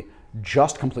to be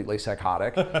just completely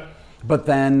psychotic. But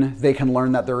then they can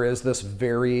learn that there is this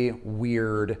very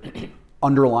weird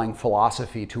underlying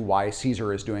philosophy to why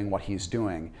Caesar is doing what he's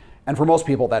doing. And for most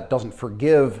people, that doesn't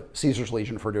forgive Caesar's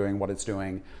Legion for doing what it's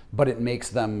doing, but it makes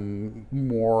them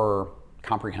more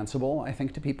comprehensible, I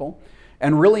think, to people.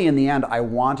 And really, in the end, I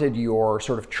wanted your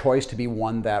sort of choice to be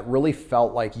one that really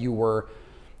felt like you were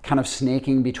kind of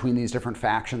snaking between these different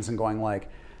factions and going like,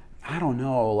 I don't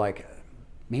know, like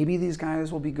maybe these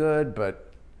guys will be good,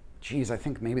 but geez, I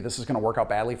think maybe this is going to work out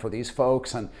badly for these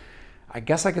folks. And I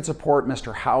guess I could support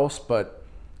Mr. House, but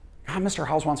God, Mr.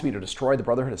 House wants me to destroy the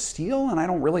Brotherhood of Steel, and I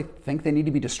don't really think they need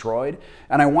to be destroyed.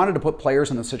 And I wanted to put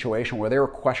players in the situation where they were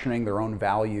questioning their own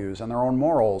values and their own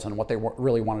morals and what they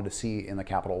really wanted to see in the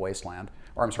Capital Wasteland.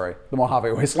 Or I'm sorry, the Mojave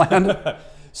Wasteland.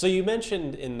 So you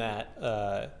mentioned in that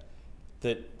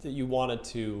that you wanted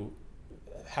to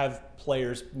have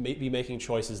players be making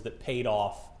choices that paid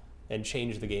off and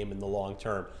changed the game in the long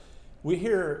term. We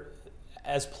hear,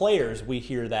 as players, we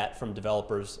hear that from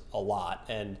developers a lot,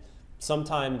 and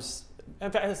sometimes,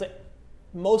 in fact, I say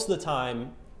most of the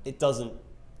time, it doesn't.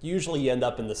 Usually, you end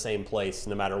up in the same place,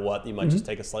 no matter what. You might just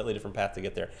take a slightly different path to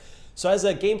get there. So, as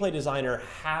a gameplay designer,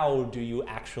 how do you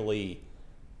actually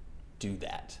do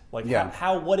that? Like,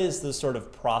 what is the sort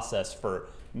of process for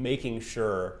making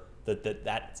sure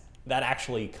that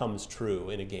actually comes true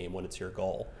in a game when it's your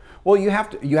goal? Well, you have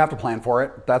to plan for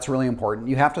it. That's really important.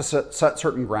 You have to set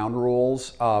certain ground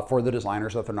rules for the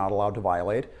designers that they're not allowed to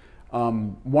violate.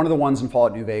 One of the ones in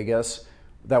Fallout New Vegas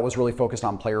that was really focused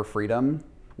on player freedom,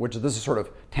 which this is sort of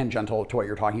tangential to what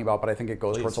you're talking about, but I think it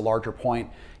goes towards a larger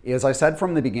point, is I said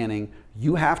from the beginning,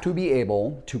 you have to be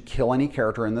able to kill any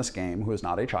character in this game who is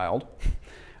not a child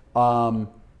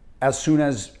as soon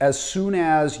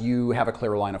as you have a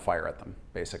clear line of fire at them,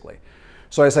 basically.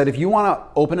 So I said, if you want to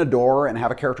open a door and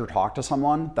have a character talk to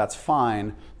someone, that's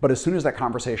fine, but as soon as that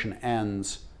conversation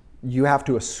ends, you have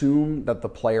to assume that the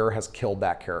player has killed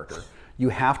that character. You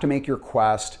have to make your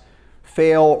quest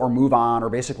fail or move on or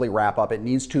basically wrap up. It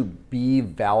needs to be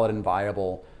valid and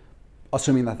viable,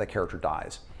 assuming that the character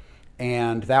dies.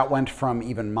 And that went from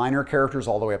even minor characters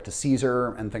all the way up to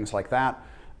Caesar and things like that.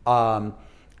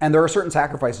 And there are certain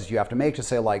sacrifices you have to make to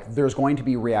say, like, there's going to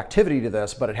be reactivity to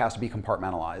this, but it has to be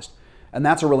compartmentalized. And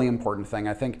that's a really important thing.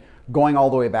 I think going all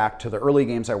the way back to the early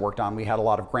games I worked on, we had a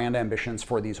lot of grand ambitions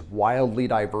for these wildly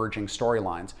diverging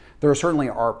storylines. There are certainly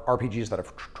RPGs that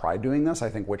have tried doing this. I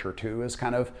think Witcher 2 is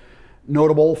kind of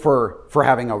notable for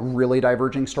having a really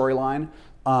diverging storyline.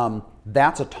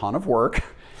 That's a ton of work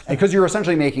because you're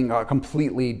essentially making a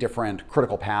completely different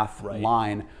critical path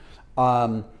line.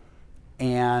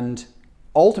 And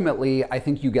ultimately, I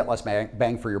think you get less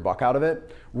bang for your buck out of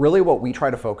it. Really what we try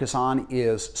to focus on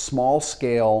is small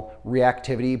scale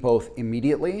reactivity, both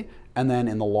immediately and then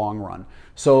in the long run.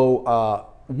 So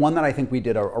one that I think we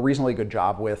did a reasonably good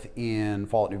job with in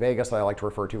Fallout New Vegas that I like to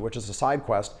refer to, which is a side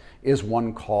quest, is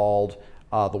one called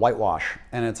the Whitewash.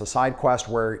 And it's a side quest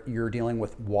where you're dealing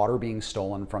with water being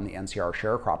stolen from the NCR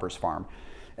sharecroppers farm.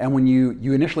 And when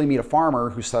you initially meet a farmer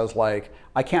who says like,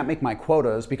 I can't make my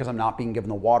quotas because I'm not being given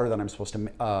the water that I'm supposed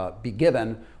to be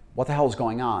given, what the hell is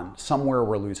going on? Somewhere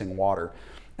we're losing water.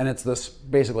 And it's this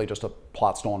basically just a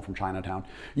plot stolen from Chinatown.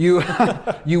 You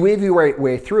weave your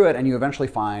way through it and you eventually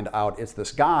find out it's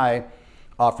this guy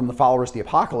from the Followers of the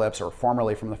Apocalypse, or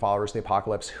formerly from the Followers of the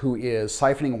Apocalypse, who is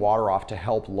siphoning water off to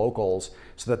help locals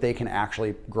so that they can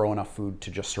actually grow enough food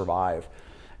to just survive.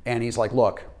 And he's like,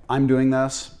 look, I'm doing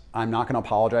this. I'm not going to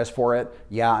apologize for it.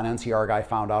 Yeah, an NCR guy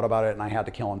found out about it and I had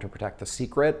to kill him to protect the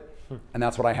secret. And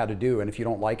that's what I had to do. And if you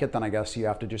don't like it, then I guess you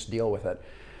have to just deal with it.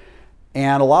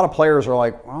 And a lot of players are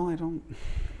like, well,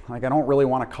 I don't really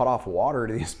want to cut off water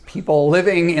to these people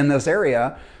living in this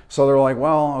area. So they're like,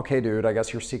 well, okay, dude, I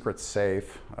guess your secret's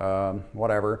safe,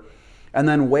 whatever. And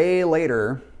then way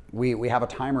later, we have a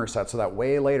timer set so that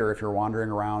way later, if you're wandering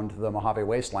around the Mojave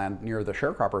Wasteland near the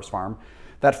sharecroppers farm,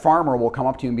 that farmer will come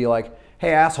up to you and be like,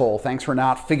 hey, asshole, thanks for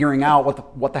not figuring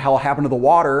out what the hell happened to the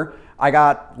water. I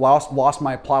got lost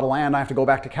my plot of land. I have to go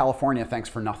back to California. Thanks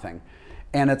for nothing.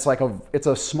 And it's like it's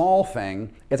a small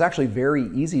thing. It's actually very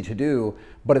easy to do,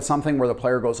 but it's something where the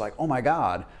player goes like, oh my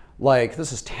God, like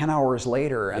this is 10 hours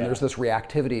later and there's this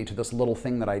reactivity to this little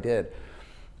thing that I did.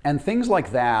 And things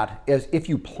like that, if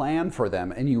you plan for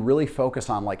them and you really focus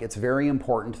on like, it's very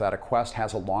important that a quest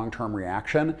has a long-term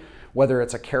reaction, whether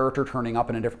it's a character turning up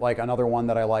in a different, like another one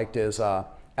that I liked is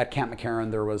at Camp McCarran,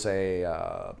 there was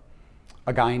a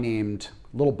guy named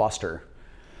Little Buster.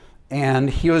 And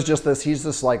he was just he's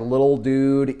this like little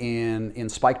dude in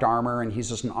spiked armor and he's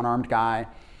just an unarmed guy.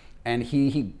 And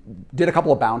he did a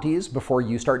couple of bounties before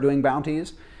you start doing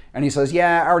bounties. And he says,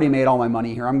 yeah, I already made all my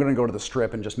money here. I'm going to go to the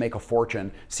strip and just make a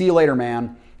fortune. See you later,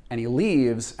 man. And he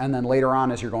leaves. And then later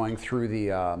on, as you're going through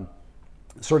the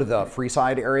sort of the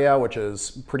Freeside area, which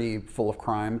is pretty full of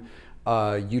crime,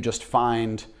 you just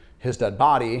find his dead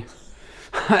body.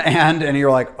 and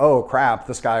you're like, oh, crap,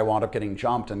 this guy wound up getting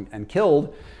jumped and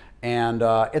killed. And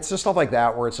it's just stuff like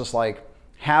that where it's just like,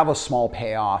 have a small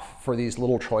payoff for these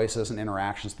little choices and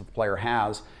interactions that the player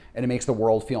has. And it makes the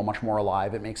world feel much more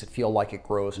alive. It makes it feel like it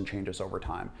grows and changes over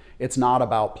time. It's not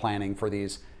about planning for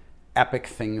these epic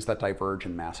things that diverge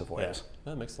in massive ways.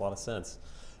 Yeah, that makes a lot of sense.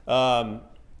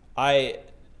 I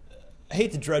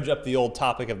hate to dredge up the old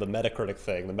topic of the Metacritic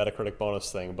thing, the Metacritic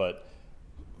bonus thing, but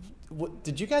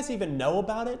did you guys even know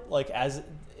about it, like as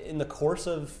in the course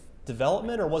of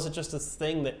development, or was it just this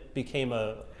thing that became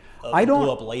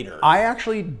blew up later? I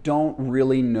actually don't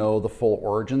really know the full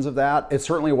origins of that. It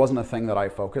certainly wasn't a thing that I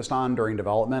focused on during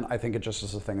development. I think it just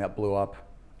is a thing that blew up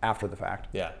after the fact.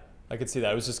 Yeah, I could see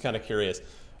that. I was just kind of curious.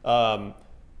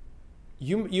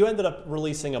 You ended up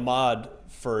releasing a mod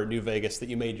for New Vegas that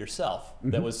you made yourself.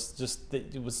 Mm-hmm.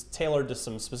 It was tailored to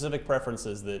some specific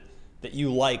preferences that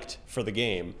you liked for the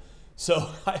game. So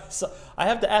I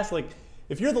have to ask, like,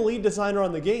 if you're the lead designer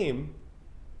on the game,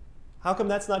 how come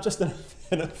that's not just an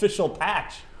official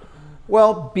patch?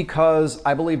 Well, because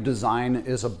I believe design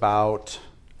is about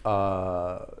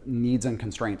needs and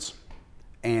constraints.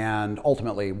 And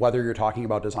ultimately, whether you're talking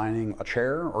about designing a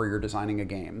chair or you're designing a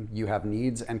game, you have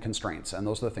needs and constraints, and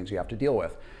those are the things you have to deal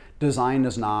with. Design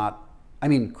is not, I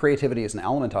mean, creativity is an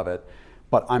element of it,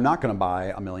 but I'm not going to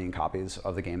buy 1 million copies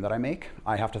of the game that I make.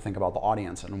 I have to think about the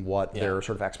audience and what their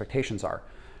sort of expectations are.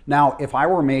 Now, if I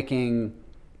were making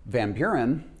Van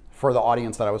Buren for the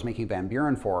audience that I was making Van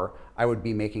Buren for, I would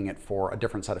be making it for a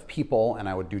different set of people and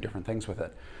I would do different things with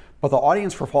it. But the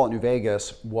audience for Fallout New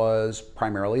Vegas was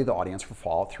primarily the audience for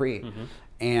Fallout 3. Mm-hmm.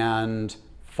 And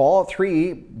Fallout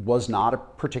 3 was not a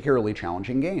particularly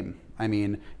challenging game. I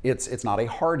mean, it's not a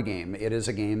hard game. It is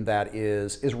a game that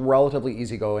is relatively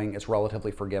easygoing, it's relatively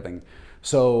forgiving.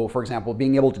 So, for example,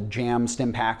 being able to jam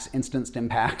stim packs, instant stim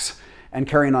packs, and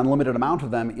carry an unlimited amount of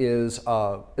them is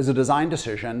a design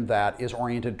decision that is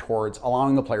oriented towards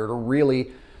allowing the player to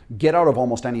really get out of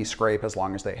almost any scrape as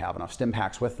long as they have enough stim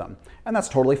packs with them. And that's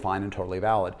totally fine and totally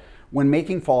valid. When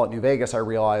making Fallout New Vegas, I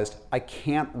realized I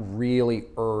can't really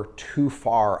err too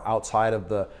far outside of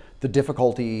the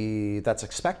difficulty that's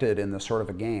expected in this sort of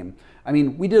a game. I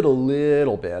mean, we did a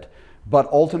little bit, but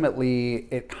ultimately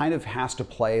it kind of has to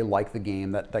play like the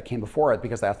game that came before it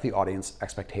because that's the audience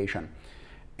expectation.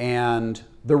 And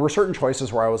there were certain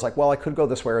choices where I was like, well, I could go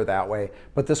this way or that way,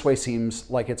 but this way seems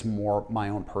like it's more my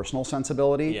own personal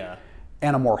sensibility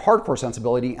and a more hardcore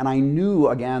sensibility. And I knew,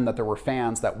 again, that there were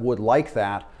fans that would like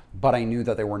that, but I knew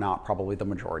that they were not probably the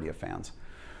majority of fans.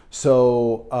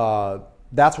 So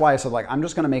that's why I said, like, I'm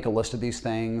just going to make a list of these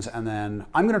things, and then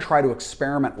I'm going to try to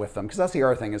experiment with them, because that's the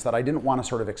other thing, is that I didn't want to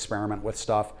sort of experiment with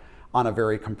stuff. on a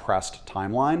very compressed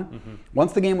timeline.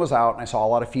 Once the game was out and I saw a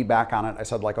lot of feedback on it, I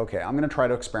said like, okay, I'm going to try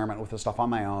to experiment with this stuff on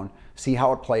my own, see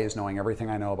how it plays, knowing everything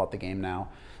I know about the game now.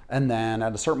 And then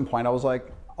at a certain point, I was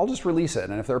like, I'll just release it.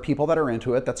 And if there are people that are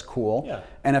into it, that's cool. Yeah.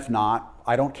 And if not,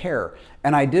 I don't care.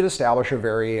 And I did establish a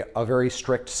very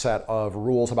strict set of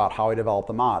rules about how I develop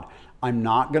the mod. I'm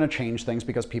not going to change things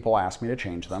because people ask me to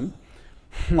change them.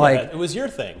 Like, yeah, it was your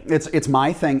thing. It's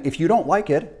my thing. If you don't like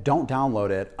it, don't download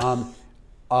it.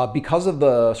 Because of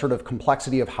the sort of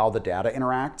complexity of how the data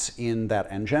interacts in that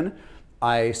engine,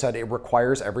 I said it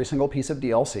requires every single piece of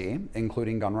DLC,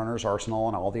 including Gunrunner's Arsenal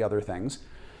and all the other things.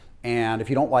 And if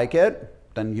you don't like it,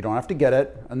 then you don't have to get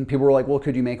it. And people were like, well,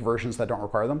 could you make versions that don't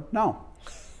require them? No.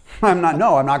 I'm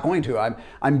not going to.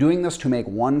 I'm doing this to make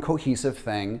one cohesive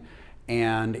thing,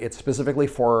 and it's specifically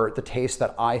for the tastes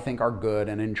that I think are good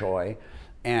and enjoy.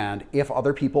 And if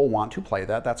other people want to play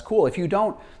that, that's cool. If you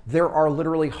don't, there are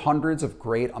literally hundreds of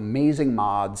great, amazing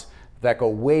mods that go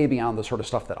way beyond the sort of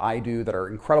stuff that I do, that are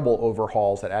incredible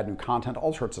overhauls, that add new content,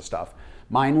 all sorts of stuff.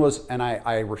 Mine was, and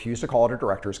I refuse to call it a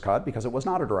director's cut because it was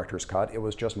not a director's cut. It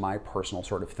was just my personal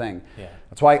sort of thing. Yeah.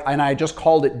 That's why, and I just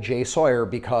called it J. Sawyer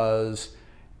because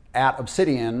at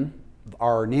Obsidian,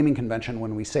 our naming convention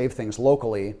when we save things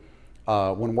locally,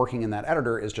 when working in that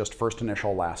editor, is just first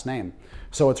initial, last name.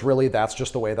 So it's really, that's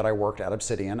just the way that I worked at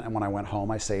Obsidian. And when I went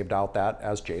home, I saved out that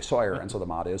as J. Sawyer. And so the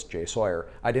mod is J. Sawyer.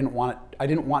 I didn't want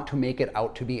to make it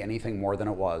out to be anything more than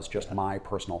it was, just my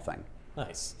personal thing.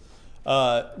 Nice.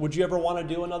 Would you ever want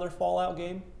to do another Fallout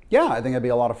game? Yeah, I think it'd be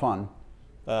a lot of fun.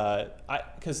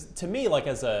 Because to me, like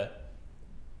as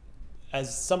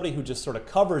somebody who just sort of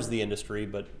covers the industry,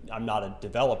 but I'm not a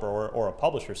developer or a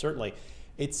publisher, certainly,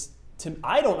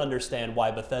 I don't understand why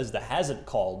Bethesda hasn't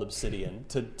called Obsidian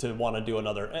to want to do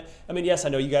another. I mean, yes, I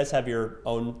know you guys have your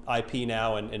own IP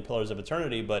now in Pillars of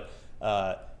Eternity, but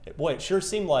boy, it sure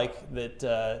seemed like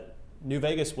that New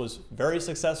Vegas was very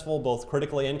successful, both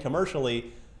critically and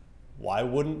commercially. Why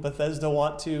wouldn't Bethesda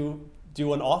want to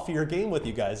do an off-year game with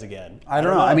you guys again? I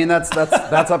don't know. I mean, that's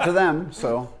up to them.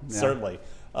 So yeah. Certainly.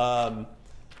 All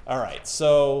right.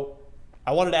 So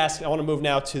I wanted to ask. I want to move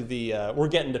now to the. We're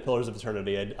getting to Pillars of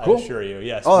Eternity. I assure you.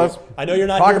 Yes. Oh, I know you're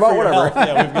not here for your health.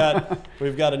 Yeah,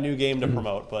 we've got a new game to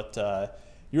promote, but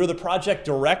you're the project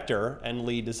director and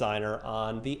lead designer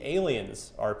on the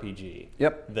Aliens RPG.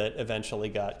 Yep. That eventually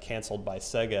got canceled by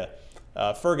Sega.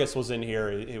 Fergus was in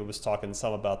here. He was talking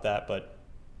some about that, but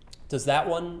does that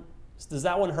one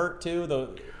hurt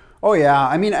too? Oh yeah,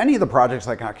 I mean, any of the projects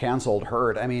that got canceled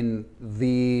hurt. I mean,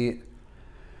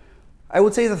 I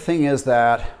would say the thing is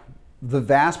that the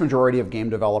vast majority of game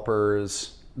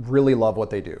developers really love what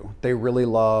they do. They really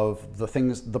love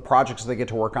the projects they get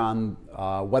to work on,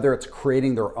 whether it's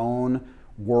creating their own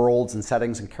worlds and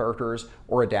settings and characters,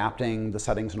 or adapting the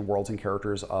settings and worlds and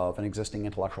characters of an existing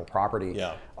intellectual property.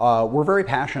 Yeah. We're very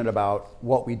passionate about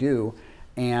what we do,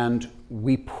 and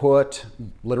we put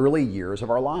literally years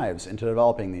of our lives into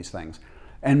developing these things.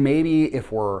 And maybe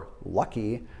if we're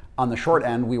lucky, on the short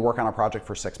end, we work on a project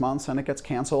for 6 months and it gets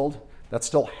canceled. That's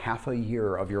still half a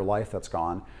year of your life that's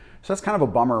gone. So that's kind of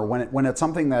a bummer. When it's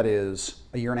something that is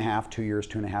a year and a half, 2 years,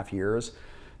 2.5 years,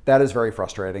 that is very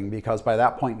frustrating, because by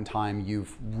that point in time,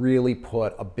 you've really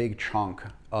put a big chunk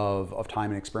of time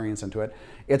and experience into it.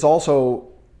 It's also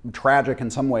tragic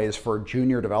in some ways for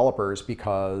junior developers,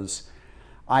 because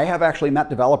I have actually met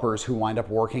developers who wind up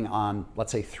working on,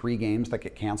 let's say, 3 games that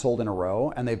get canceled in a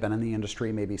row, and they've been in the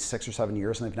industry maybe 6 or 7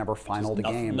 years, and they've never finaled a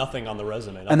game. Nothing on the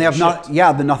resume. And they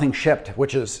have the nothing shipped,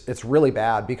 which it's really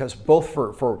bad, because both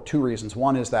for 2 reasons.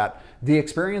 One is that the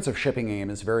experience of shipping a game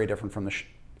is very different from the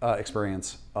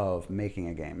experience of making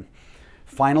a game.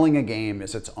 Finaling a game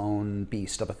is its own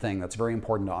beast of a thing that's very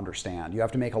important to understand. You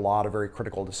have to make a lot of very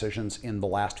critical decisions in the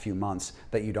last few months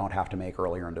that you don't have to make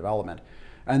earlier in development.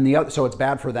 And so it's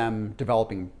bad for them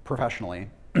developing professionally.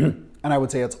 And I would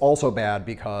say it's also bad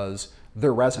because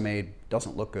their resume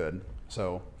doesn't look good.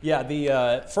 So yeah,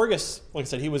 the Fergus, like I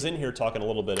said, he was in here talking a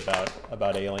little bit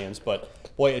about Aliens,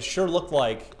 but boy, it sure looked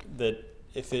like that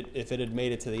if it had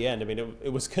made it to the end, I mean,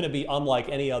 it was going to be unlike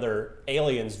any other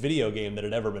Aliens video game that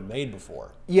had ever been made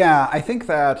before. Yeah, I think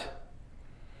that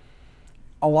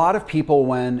a lot of people,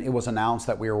 when it was announced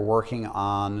that we were working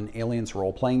on an Aliens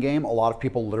role-playing game, a lot of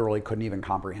people literally couldn't even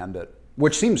comprehend it,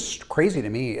 which seems crazy to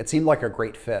me. It seemed like a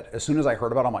great fit. As soon as I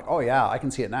heard about it, I'm like, oh yeah, I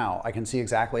can see it now. I can see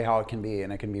exactly how it can be,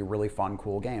 and it can be a really fun,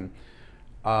 cool game.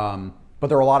 But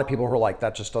there are a lot of people who are like,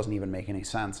 that just doesn't even make any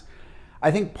sense. I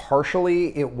think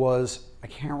partially it was, I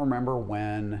can't remember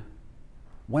when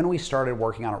we started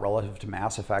working on it relative to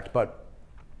Mass Effect, but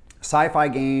sci-fi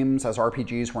games as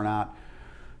RPGs were not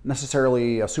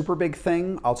necessarily a super big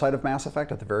thing outside of Mass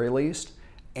Effect at the very least.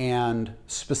 And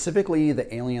specifically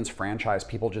the Aliens franchise,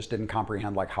 people just didn't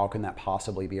comprehend, like, how can that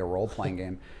possibly be a role-playing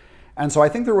game? And so I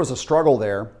think there was a struggle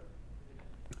there,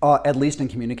 at least in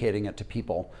communicating it to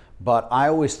people. But I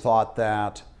always thought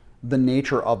that the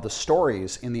nature of the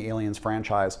stories in the Aliens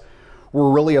franchise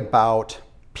were really about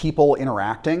people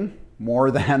interacting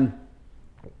more than,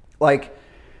 like,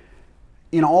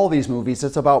 in all these movies,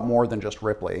 it's about more than just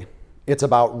Ripley. It's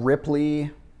about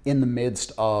Ripley in the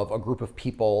midst of a group of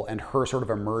people and her sort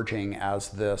of emerging as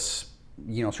this,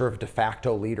 sort of de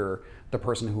facto leader, the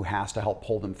person who has to help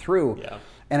pull them through. Yeah.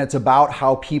 And it's about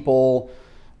how people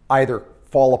either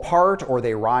fall apart or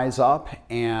they rise up,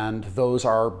 and those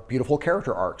are beautiful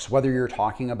character arcs. Whether you're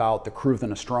talking about the crew of the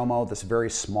Nostromo, this very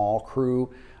small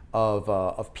crew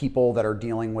of people that are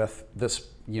dealing with this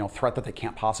threat that they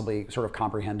can't possibly sort of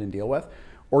comprehend and deal with,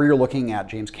 or you're looking at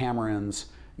James Cameron's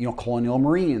Colonial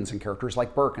Marines and characters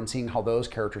like Burke and seeing how those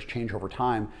characters change over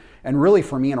time. And really,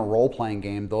 for me, in a role-playing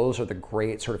game, those are the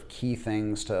great sort of key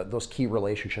things, those key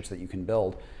relationships that you can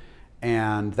build.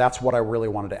 And that's what I really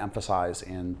wanted to emphasize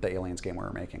in the Aliens game we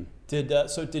were making. Did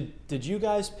you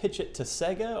guys pitch it to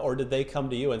Sega, or did they come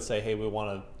to you and say, hey, we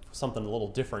want something a little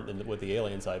different with the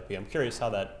Aliens IP? I'm curious how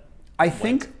that I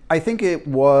think it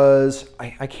was,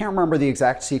 I can't remember the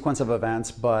exact sequence of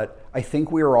events, but I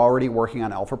think we were already working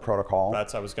on Alpha Protocol.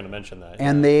 I was going to mention that.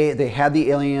 And they had the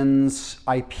Aliens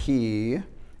IP,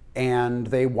 and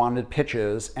they wanted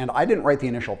pitches, and I didn't write the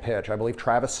initial pitch. I believe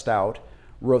Travis Stout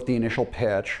wrote the initial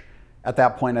pitch. At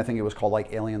that point, I think it was called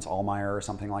like Aliens Allmeyer or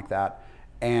something like that.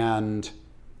 And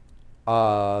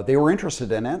they were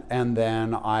interested in it, and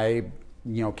then I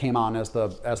came on as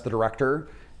the director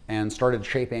and started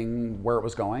shaping where it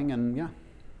was going, and yeah.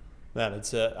 Man,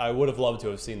 it's I would have loved to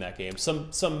have seen that game.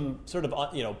 Some sort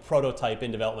of prototype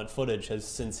in development footage has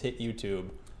since hit YouTube.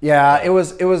 Yeah, it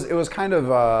was kind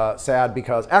of sad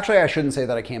because actually I shouldn't say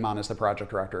that I came on as the project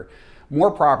director.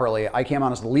 More properly, I came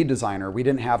on as the lead designer. We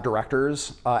didn't have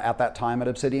directors at that time at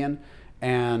Obsidian,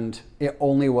 and it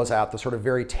only was at the sort of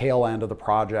very tail end of the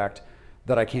project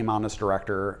that I came on as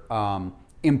director.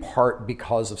 In part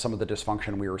because of some of the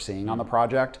dysfunction we were seeing on the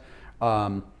project.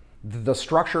 The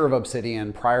structure of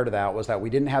Obsidian prior to that was that we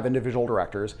didn't have individual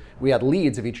directors. We had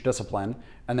leads of each discipline,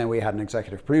 and then we had an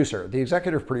executive producer. The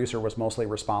executive producer was mostly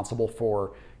responsible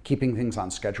for keeping things on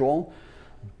schedule,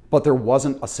 but there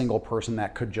wasn't a single person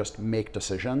that could just make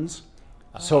decisions.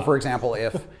 So for example,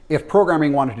 if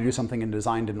programming wanted to do something and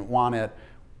design didn't want it,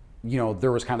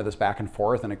 there was kind of this back and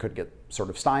forth, and it could get sort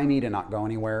of stymied and not go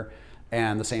anywhere.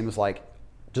 And the same as like,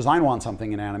 design wants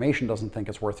something and animation doesn't think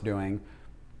it's worth doing,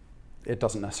 it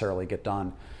doesn't necessarily get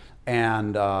done.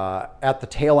 And at the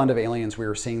tail end of Aliens, we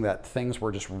were seeing that things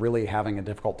were just really having a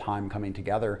difficult time coming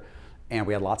together. And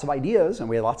we had lots of ideas and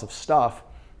we had lots of stuff.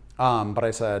 But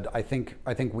I said, I think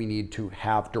we need to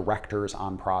have directors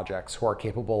on projects who are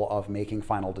capable of making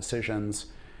final decisions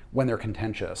when they're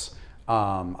contentious.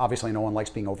 Obviously, no one likes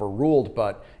being overruled,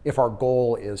 but if our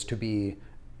goal is to be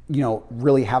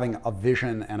really having a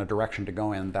vision and a direction to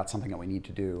go in, that's something that we need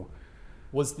to do.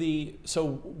 Was the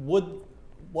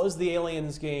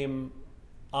Aliens game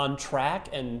on track,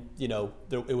 and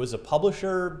it was a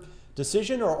publisher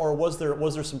decision, or was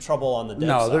there some trouble on the dev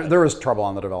side? No, there was trouble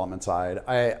on the development side.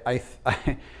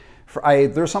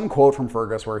 There's some quote from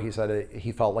Fergus where he said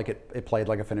he felt like it played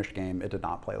like a finished game. It did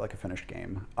not play like a finished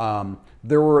game.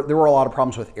 There were a lot of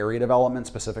problems with area development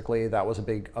specifically. That was a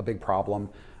big problem.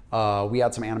 We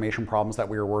had some animation problems that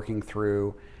we were working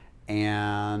through,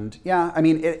 and yeah, I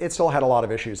mean, it still had a lot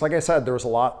of issues. Like I said, there was a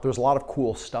lot of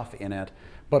cool stuff in it,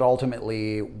 but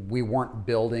ultimately we weren't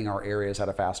building our areas at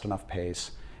a fast enough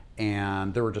pace,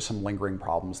 and there were just some lingering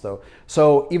problems though.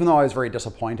 So even though I was very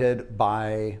disappointed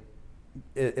by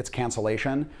its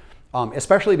cancellation,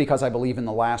 especially because I believe in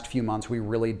the last few months we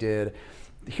really did.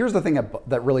 Here's the thing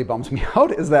that really bums me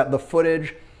out is that the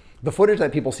footage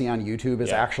that people see on YouTube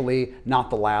is actually not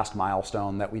the last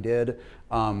milestone that we did.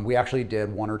 We actually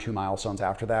did 1 or 2 milestones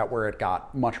after that where it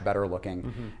got much better looking.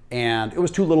 Mm-hmm. And it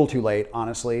was too little too late,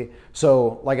 honestly.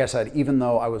 So like I said, even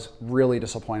though I was really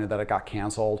disappointed that it got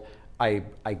canceled, I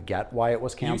get why it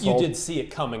was canceled. You did see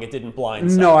it coming, it didn't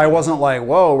blindside. No, I wasn't like,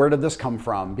 whoa, where did this come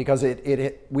from? Because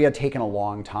we had taken a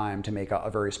long time to make a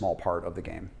very small part of the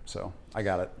game. So I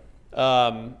got it.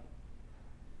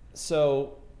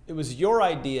 So it was your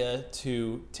idea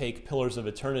to take Pillars of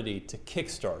Eternity to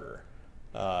Kickstarter.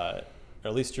 Or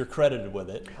at least you're credited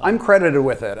with it. I'm credited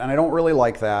with it, and I don't really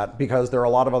like that because there are a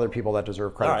lot of other people that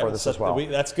deserve credit for this as well.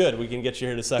 That's good. We can get you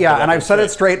here to second. Yeah, and I've said it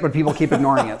straight, but people keep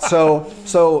ignoring it.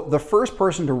 So the first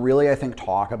person to really, I think,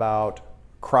 talk about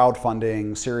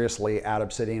crowdfunding seriously at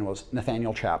Obsidian was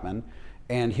Nathaniel Chapman.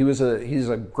 And he's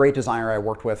a great designer I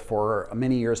worked with for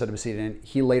many years at Obsidian.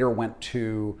 He later went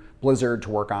to Blizzard to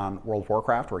work on World of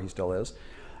Warcraft, where he still is.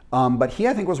 But he,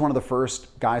 I think, was one of the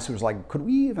first guys who was like, could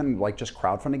we even like just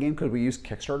crowdfund a game? Could we use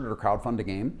Kickstarter to crowdfund a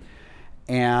game?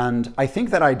 And I think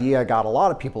that idea got a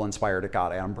lot of people inspired. It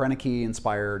got Adam Brennicky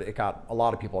inspired. It got a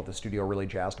lot of people at the studio really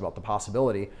jazzed about the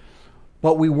possibility.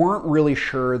 But we weren't really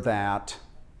sure that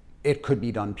it could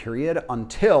be done, period,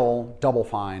 until Double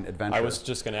Fine Adventure. I was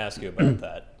just going to ask you about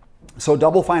that. So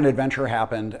Double Fine Adventure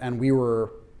happened, and we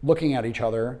were looking at each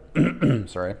other.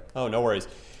 Sorry. Oh, no worries.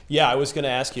 Yeah, I was going to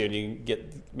ask you, and you can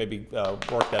get maybe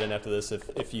work that in after this.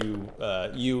 If you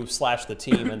the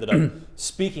team ended up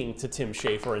speaking to Tim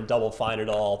Schafer and Double Fine at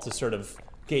all to sort of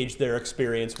gauge their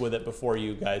experience with it before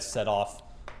you guys set off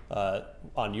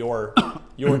on your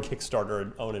own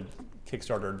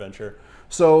Kickstarter adventure.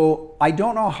 So I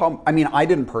don't know how. I mean, I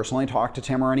didn't personally talk to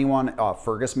Tim or anyone.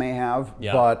 Fergus may have,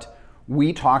 but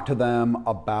we talked to them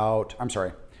about. I'm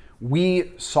sorry.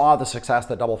 We saw the success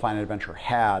that Double Fine Adventure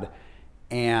had.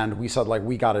 And we said, like,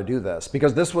 we got to do this,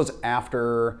 because this was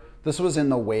in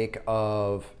the wake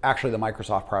of actually the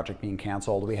Microsoft project being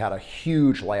canceled. We had a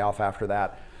huge layoff after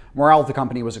that. Morale of the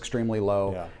company was extremely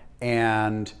low. Yeah.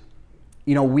 And,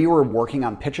 you know, we were working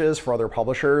on pitches for other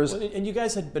publishers. Well, and you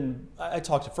guys had been, I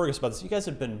talked to Fergus about this, you guys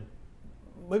had been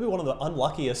maybe one of the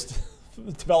unluckiest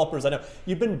developers I know.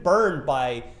 You've been burned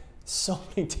by so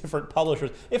many different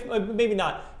publishers. If maybe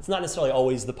not, it's not necessarily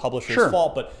always the publisher's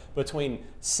fault, but between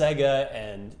Sega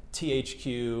and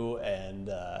THQ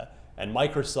and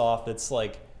Microsoft, it's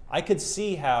like I could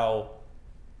see how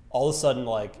all of a sudden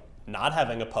like not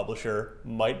having a publisher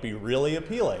might be really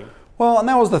appealing. Well, and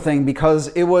that was the thing,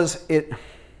 because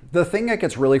the thing that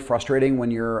gets really frustrating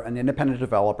when you're an independent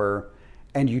developer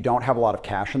and you don't have a lot of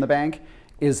cash in the bank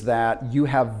is that you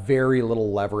have very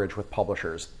little leverage with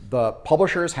publishers. The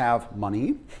publishers have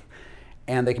money,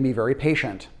 and they can be very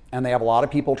patient, and they have a lot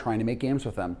of people trying to make games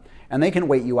with them. And they can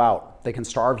wait you out. They can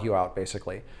starve you out,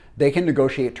 basically. They can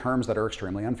negotiate terms that are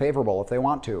extremely unfavorable if they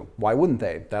want to. Why wouldn't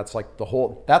they? That's like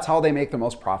that's how they make the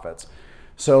most profits.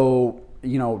 So,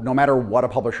 you know, no matter what a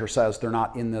publisher says, they're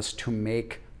not in this to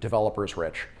make developers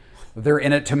rich. They're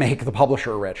in it to make the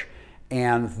publisher rich.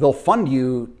 And they'll fund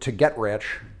you to get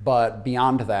rich, but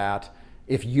beyond that,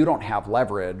 if you don't have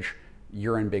leverage,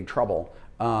 you're in big trouble.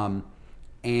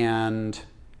 And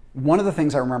one of the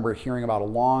things I remember hearing about a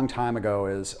long time ago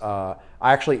is I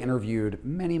actually interviewed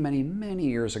many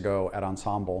years ago at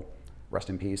Ensemble, rest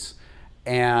in peace.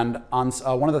 And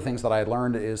one of the things that I had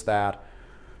learned is that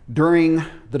during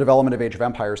the development of Age of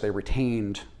Empires, they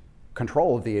retained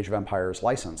control of the Age of Empires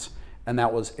license. And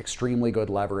that was extremely good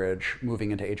leverage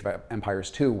moving into Age of Empires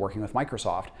 2, working with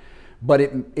Microsoft. But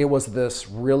it was this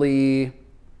really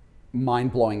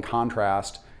mind-blowing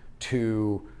contrast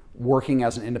to working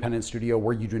as an independent studio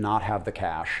where you do not have the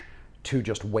cash to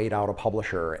just wait out a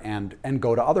publisher and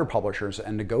go to other publishers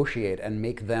and negotiate and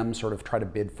make them sort of try to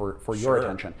bid for your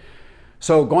attention.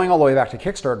 So going all the way back to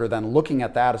Kickstarter, then looking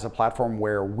at that as a platform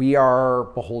where we are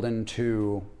beholden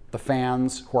to the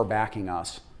fans who are backing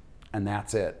us, and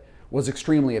that's it, was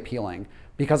extremely appealing,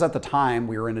 because at the time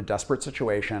we were in a desperate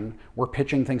situation. We're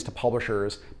pitching things to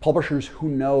publishers who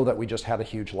know that we just had a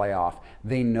huge layoff.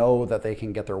 They know that they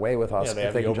can get their way with us. Yeah, they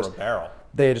have you over a barrel.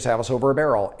 They just have us over a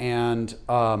barrel. And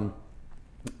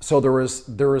so there was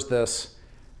this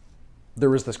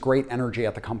great energy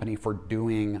at the company for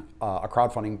doing a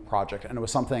crowdfunding project, and it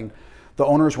was something the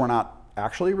owners were not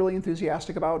actually really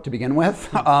enthusiastic about to begin with,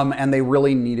 and they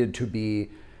really needed to be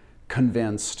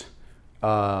convinced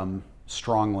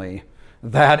strongly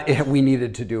that we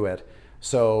needed to do it.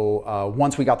 So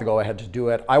once we got the go-ahead to do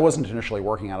it, I wasn't initially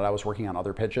working on it. I was working on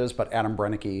other pitches, but Adam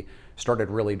Brennicky started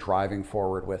really driving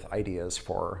forward with ideas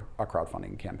for a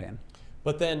crowdfunding campaign.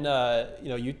 But then, you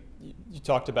know, you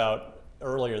talked about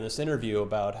earlier in this interview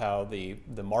about how the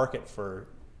market for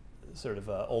sort of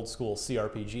old school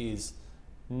CRPGs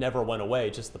never went away,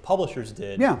 just the publishers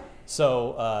did. Yeah.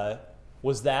 So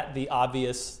was that the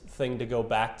obvious thing to go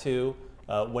back to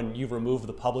when you remove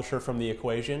the publisher from the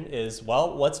equation? Is,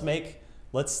 well, let's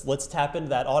tap into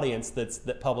that audience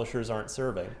that publishers aren't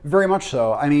serving. Very much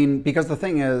so. I mean, because the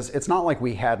thing is, it's not like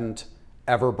we hadn't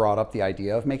ever brought up the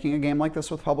idea of making a game like this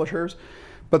with publishers,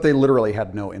 but they literally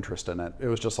had no interest in it. It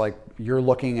was just like, you're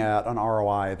looking at an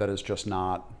ROI that is just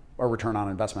not a return on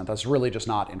investment. That's really just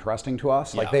not interesting to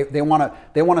us. Yeah. Like they want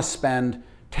to spend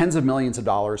tens of millions of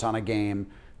dollars on a game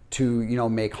to, you know,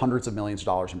 make hundreds of millions of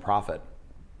dollars in profit.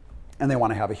 And they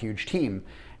want to have a huge team.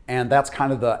 And that's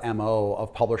kind of the MO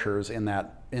of publishers in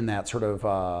that sort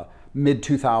of mid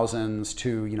 2000s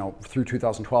to, through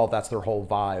 2012. That's their whole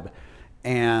vibe.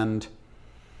 And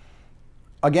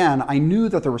again, I knew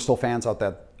that there were still fans out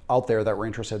there that were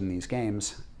interested in these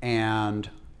games, and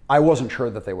I wasn't sure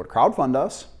that they would crowdfund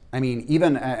us. I mean,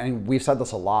 and we've said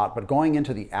this a lot, but going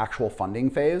into the actual funding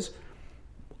phase,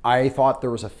 I thought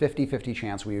there was a 50-50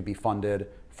 chance we would be funded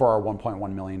for our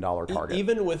 $1.1 million target.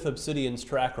 Even with Obsidian's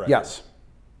track record?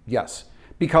 Yes.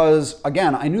 Because,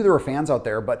 again, I knew there were fans out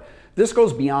there, but this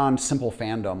goes beyond simple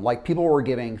fandom. Like, people were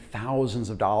giving thousands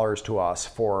of dollars to us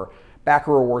for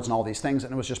backer rewards and all these things,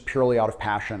 and it was just purely out of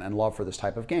passion and love for this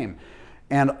type of game.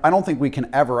 And I don't think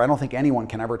anyone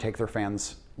can ever take their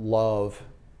fans' love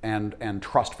and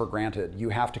trust for granted. You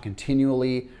have to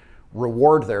continually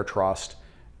reward their trust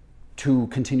to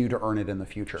continue to earn it in the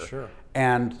future. Sure.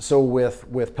 And so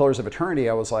with Pillars of Eternity,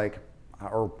 I was like,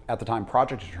 or at the time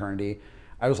Project Eternity,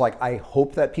 I was like, I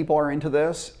hope that people are into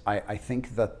this. I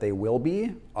think that they will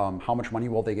be. How much money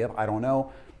will they give? I don't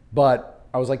know. But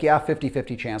I was like, yeah,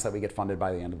 50-50 chance that we get funded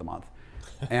by the end of the month.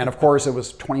 And of course, it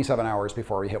was 27 hours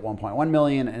before we hit 1.1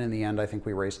 million. And in the end, I think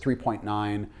we raised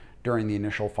 3.9 during the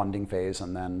initial funding phase,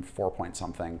 and then 4 point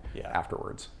something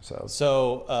afterwards.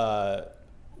 So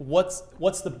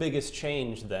what's the biggest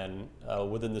change then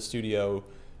within the studio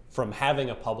from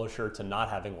having a publisher to not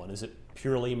having one? Is it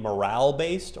purely morale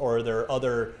based, or are there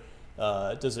other,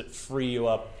 does it free you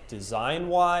up design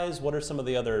wise? What are some of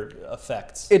the other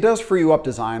effects? It does free you up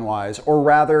design wise, or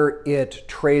rather it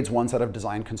trades one set of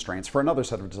design constraints for another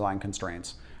set of design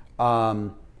constraints.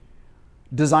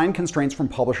 Design constraints from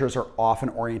publishers are often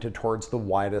oriented towards the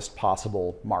widest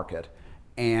possible market,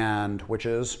 and which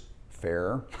is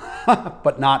fair,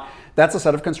 but not, that's a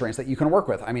set of constraints that you can work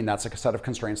with. I mean, that's a set of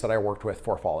constraints that I worked with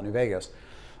for Fallout New Vegas.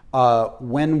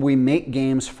 When we make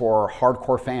games for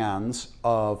hardcore fans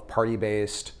of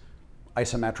party-based,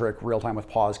 isometric, real-time with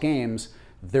pause games,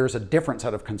 there's a different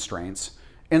set of constraints.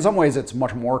 In some ways, it's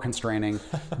much more constraining,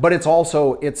 but it's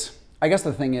also, I guess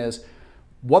the thing is,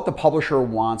 what the publisher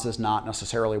wants is not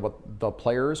necessarily what the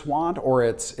players want, or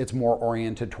it's more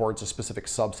oriented towards a specific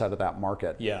subset of that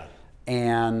market. Yeah.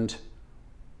 And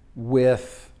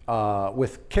with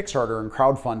Kickstarter and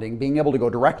crowdfunding, being able to go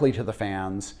directly to the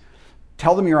fans,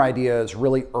 tell them your ideas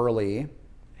really early,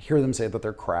 hear them say that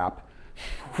they're crap,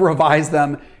 revise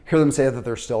them, hear them say that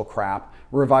they're still crap,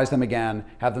 revise them again,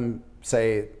 have them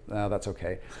say, that's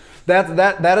okay.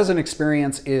 That as an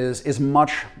experience is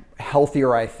much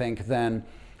healthier, I think, than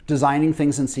designing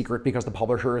things in secret because the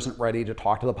publisher isn't ready to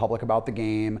talk to the public about the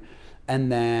game,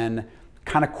 and then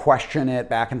kind of question it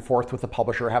back and forth with the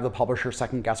publisher, have the publisher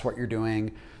second guess what you're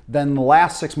doing. Then the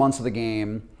last 6 months of the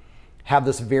game, have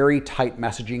this very tight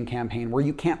messaging campaign where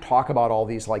you can't talk about all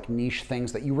these like niche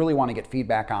things that you really want to get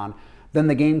feedback on. Then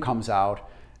the game comes out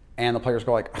and the players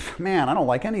go like, man, I don't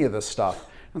like any of this stuff.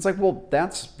 And it's like, well,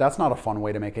 that's not a fun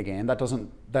way to make a game. That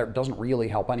doesn't really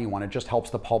help anyone. It just helps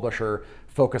the publisher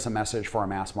focus a message for a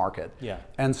mass market. Yeah.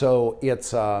 And so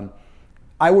it's, I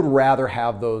would rather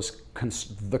have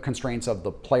the constraints of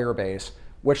the player base,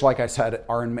 which, like I said,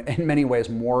 are in many ways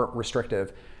more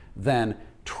restrictive than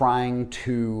trying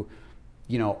to,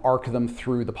 arc them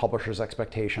through the publisher's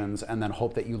expectations and then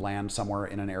hope that you land somewhere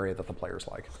in an area that the players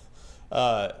like.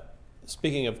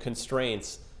 Speaking of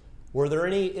constraints, were there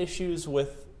any issues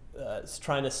with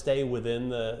trying to stay within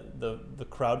the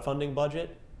crowdfunding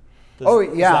budget? We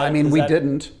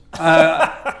didn't.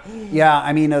 Yeah,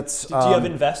 I mean, it's... Do you have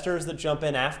investors that jump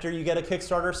in after you get a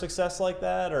Kickstarter success like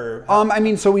that, or?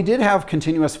 So we did have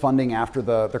continuous funding after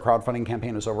the crowdfunding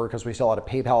campaign was over because we still had a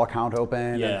PayPal account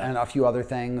open and a few other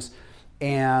things.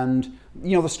 And,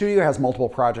 the studio has multiple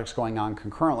projects going on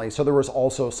concurrently, so there was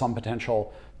also some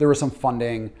potential, there was some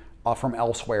funding from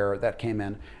elsewhere that came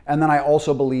in. And then I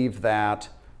also believe that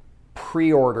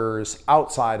pre-orders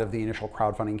outside of the initial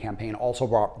crowdfunding campaign also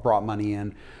brought money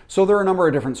in. So there are a number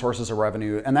of different sources of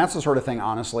revenue. And that's the sort of thing,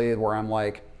 honestly, where I'm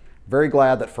like, very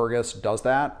glad that Fergus does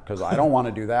that, because I don't want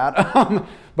to do that.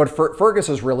 But Fergus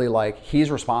is really like,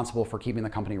 he's responsible for keeping the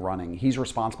company running. He's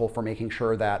responsible for making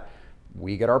sure that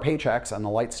we get our paychecks and the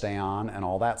lights stay on and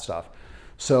all that stuff.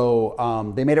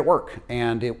 So they made it work.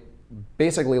 And it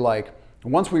basically, like,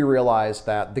 once we realized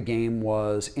that the game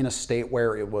was in a state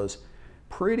where it was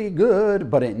pretty good,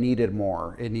 but it needed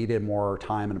more. It needed more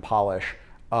time and polish.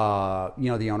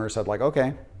 The owner said, like,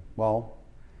 okay, well,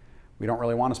 we don't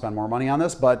really want to spend more money on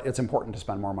this, but it's important to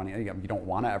spend more money. You don't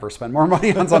want to ever spend more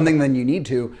money on something than you need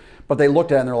to. But they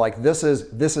looked at it and they're like, this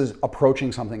is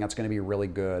approaching something that's going to be really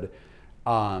good.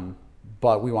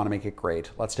 But we want to make it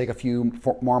great. Let's take a few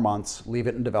more months, leave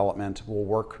it in development. We'll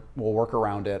work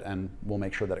around it, and we'll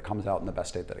make sure that it comes out in the best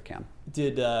state that it can.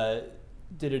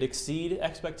 did it exceed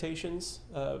expectations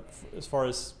as far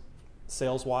as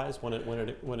sales-wise when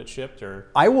it shipped? Or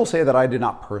I will say that I did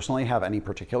not personally have any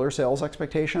particular sales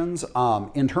expectations.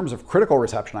 In terms of critical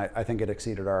reception, I think it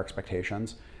exceeded our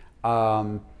expectations.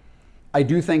 I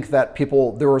do think that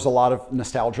there was a lot of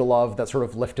nostalgia love that sort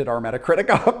of lifted our Metacritic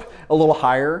up a little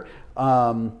higher,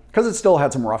 because it still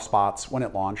had some rough spots when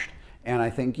it launched. And I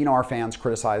think, our fans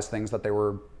criticized things that they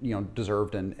were,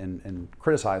 deserved in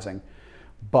criticizing.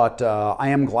 But I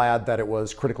am glad that it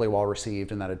was critically well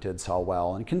received and that it did sell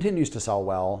well and continues to sell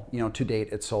well. To date,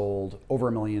 it sold over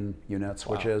 1 million units,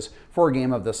 wow, which is, for a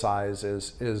game of this size,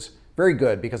 is very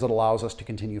good because it allows us to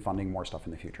continue funding more stuff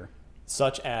in the future.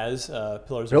 Such as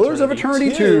Pillars of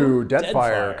Eternity 2,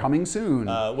 Deadfire, coming soon.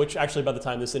 Which actually, by the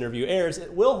time this interview airs,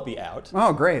 it will be out.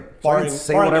 Oh, great! So I can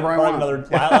say whatever I want. Another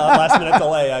last-minute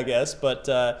delay, I guess. But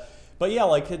yeah,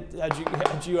 like,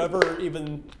 had you ever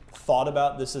even thought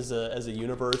about this as a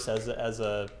universe, as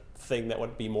a thing that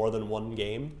would be more than one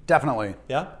game? Definitely.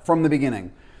 Yeah. From the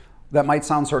beginning. That might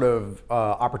sound sort of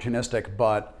opportunistic,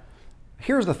 but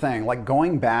here's the thing, like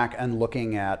going back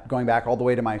all the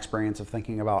way to my experience of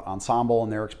thinking about Ensemble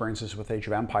and their experiences with Age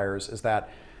of Empires, is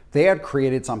that they had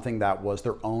created something that was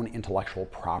their own intellectual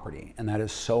property. And that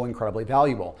is so incredibly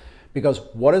valuable. Because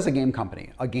what is a game company?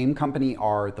 A game company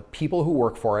are the people who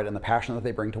work for it and the passion that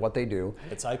they bring to what they do.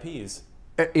 It's IPs.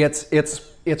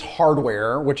 It's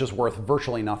hardware, which is worth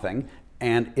virtually nothing,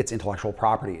 and it's intellectual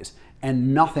properties.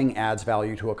 And nothing adds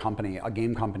value to a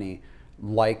game company,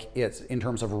 like it's in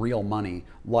terms of real money,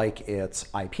 like it's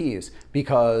IPs,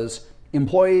 because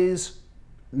employees,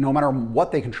 no matter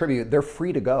what they contribute, they're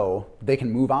free to go. They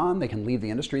can move on, they can leave the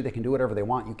industry, they can do whatever they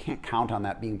want. You can't count on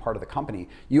that being part of the company.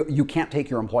 You can't take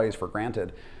your employees for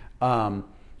granted.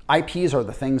 IPs are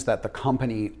the things that the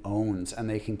company owns and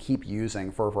they can keep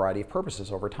using for a variety of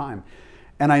purposes over time.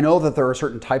 And I know that there are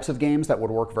certain types of games that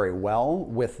would work very well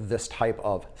with this type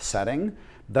of setting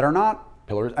that are not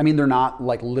Pillars. I mean, they're not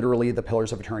like literally the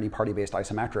Pillars of Eternity party-based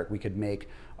isometric. We could make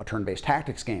a turn-based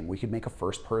tactics game. We could make a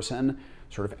first-person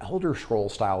sort of Elder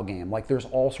Scrolls style game. Like, there's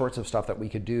all sorts of stuff that we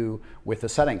could do with the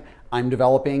setting. I'm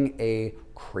developing a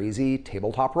crazy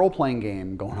tabletop role-playing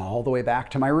game going all the way back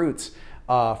to my roots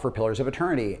for Pillars of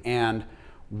Eternity. And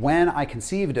when I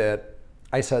conceived it,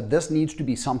 I said, this needs to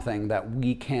be something that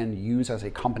we can use as a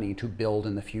company to build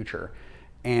in the future.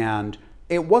 And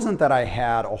it wasn't that I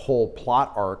had a whole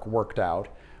plot arc worked out,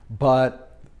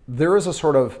 but there is a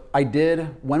sort of,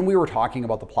 when we were talking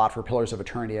about the plot for Pillars of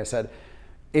Eternity, I said,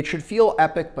 it should feel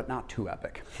epic, but not too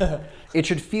epic. It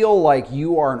should feel like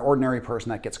you are an ordinary person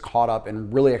that gets caught up in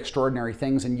really extraordinary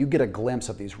things and you get a glimpse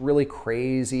of these really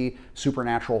crazy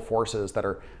supernatural forces that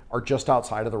are just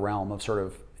outside of the realm of sort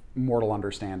of mortal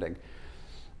understanding.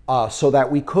 So that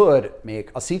we could make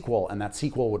a sequel, and that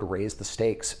sequel would raise the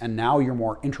stakes. And now you're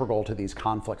more integral to these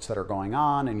conflicts that are going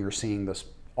on, and you're seeing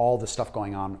all this stuff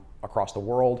going on across the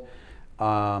world.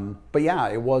 But yeah,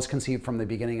 it was conceived from the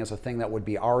beginning as a thing that would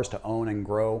be ours to own and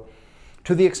grow,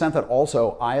 to the extent that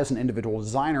also I, as an individual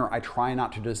designer, I try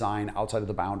not to design outside of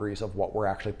the boundaries of what we're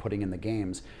actually putting in the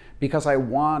games, because I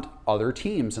want other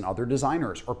teams and other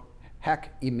designers, or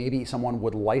heck, maybe someone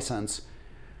would license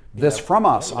this from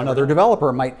us. Another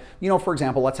developer might, for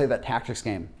example, let's say that tactics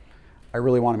game. I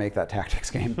really want to make that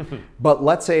tactics game. But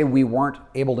let's say we weren't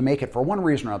able to make it for one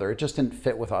reason or other. It just didn't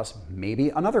fit with us. Maybe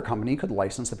another company could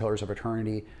license the Pillars of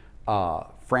Eternity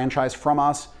franchise from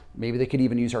us. Maybe they could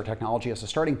even use our technology as a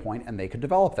starting point and they could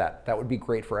develop that. That would be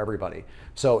great for everybody.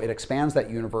 So it expands that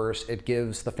universe. It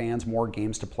gives the fans more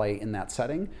games to play in that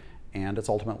setting. And it's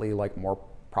ultimately like more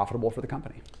profitable for the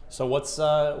company. So what's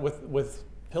with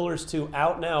Pillars 2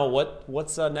 out now,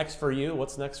 what's next for you?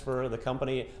 What's next for the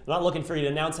company? I'm not looking for you to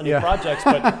announce any projects,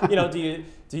 but do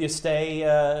you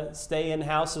stay in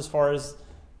house as far as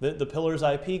the Pillars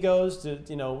IP goes? Do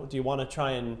you want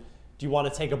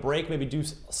to take a break, maybe do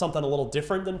something a little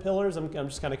different than Pillars? I'm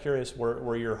just kind of curious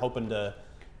where you're hoping to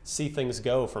see things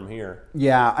go from here.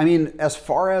 Yeah, I mean, as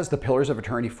far as the Pillars of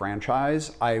Eternity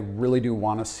franchise, I really do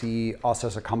want to see us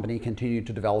as a company continue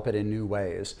to develop it in new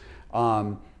ways.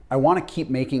 I want to keep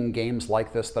making games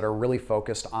like this that are really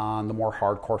focused on the more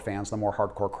hardcore fans, the more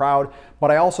hardcore crowd,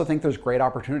 but I also think there's great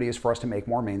opportunities for us to make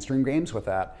more mainstream games with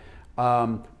that.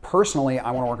 Personally,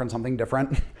 I want to work on something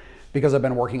different because I've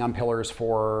been working on Pillars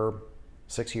for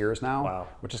 6 years now, wow,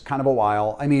 which is kind of a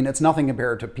while. I mean, it's nothing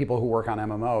compared to people who work on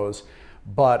MMOs,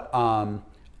 but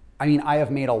I mean, I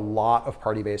have made a lot of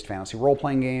party-based fantasy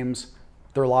role-playing games.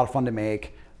 They're a lot of fun to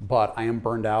make, but I am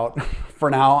burned out for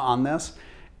now on this.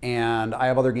 And I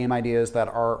have other game ideas that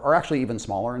are actually even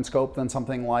smaller in scope than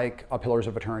something like a Pillars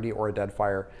of Eternity or a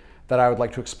Deadfire that I would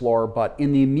like to explore. But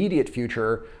in the immediate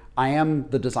future, I am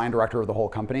the design director of the whole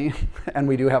company, and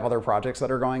we do have other projects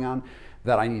that are going on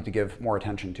that I need to give more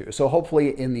attention to. So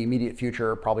hopefully in the immediate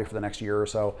future, probably for the next year or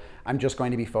so, I'm just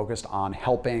going to be focused on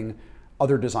helping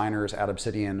other designers at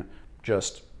Obsidian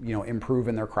just improve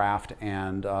in their craft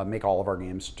and make all of our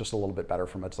games just a little bit better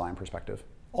from a design perspective.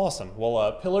 Awesome.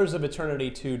 Well, Pillars of Eternity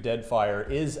 2 Deadfire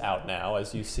is out now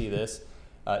as you see this.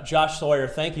 Josh Sawyer,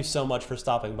 thank you so much for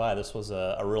stopping by. This was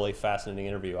a really fascinating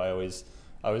interview. I always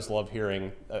love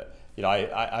hearing.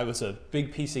 I was a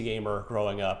big PC gamer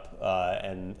growing up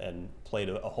and played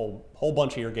a whole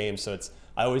bunch of your games. So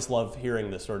I always love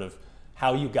hearing the sort of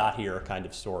how you got here kind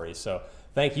of story. So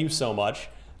thank you so much.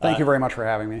 Thank you very much for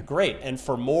having me. Great. And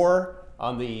for more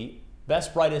on the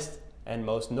best, brightest, and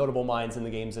most notable minds in the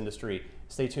games industry,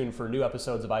 stay tuned for new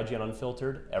episodes of IGN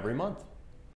Unfiltered every month.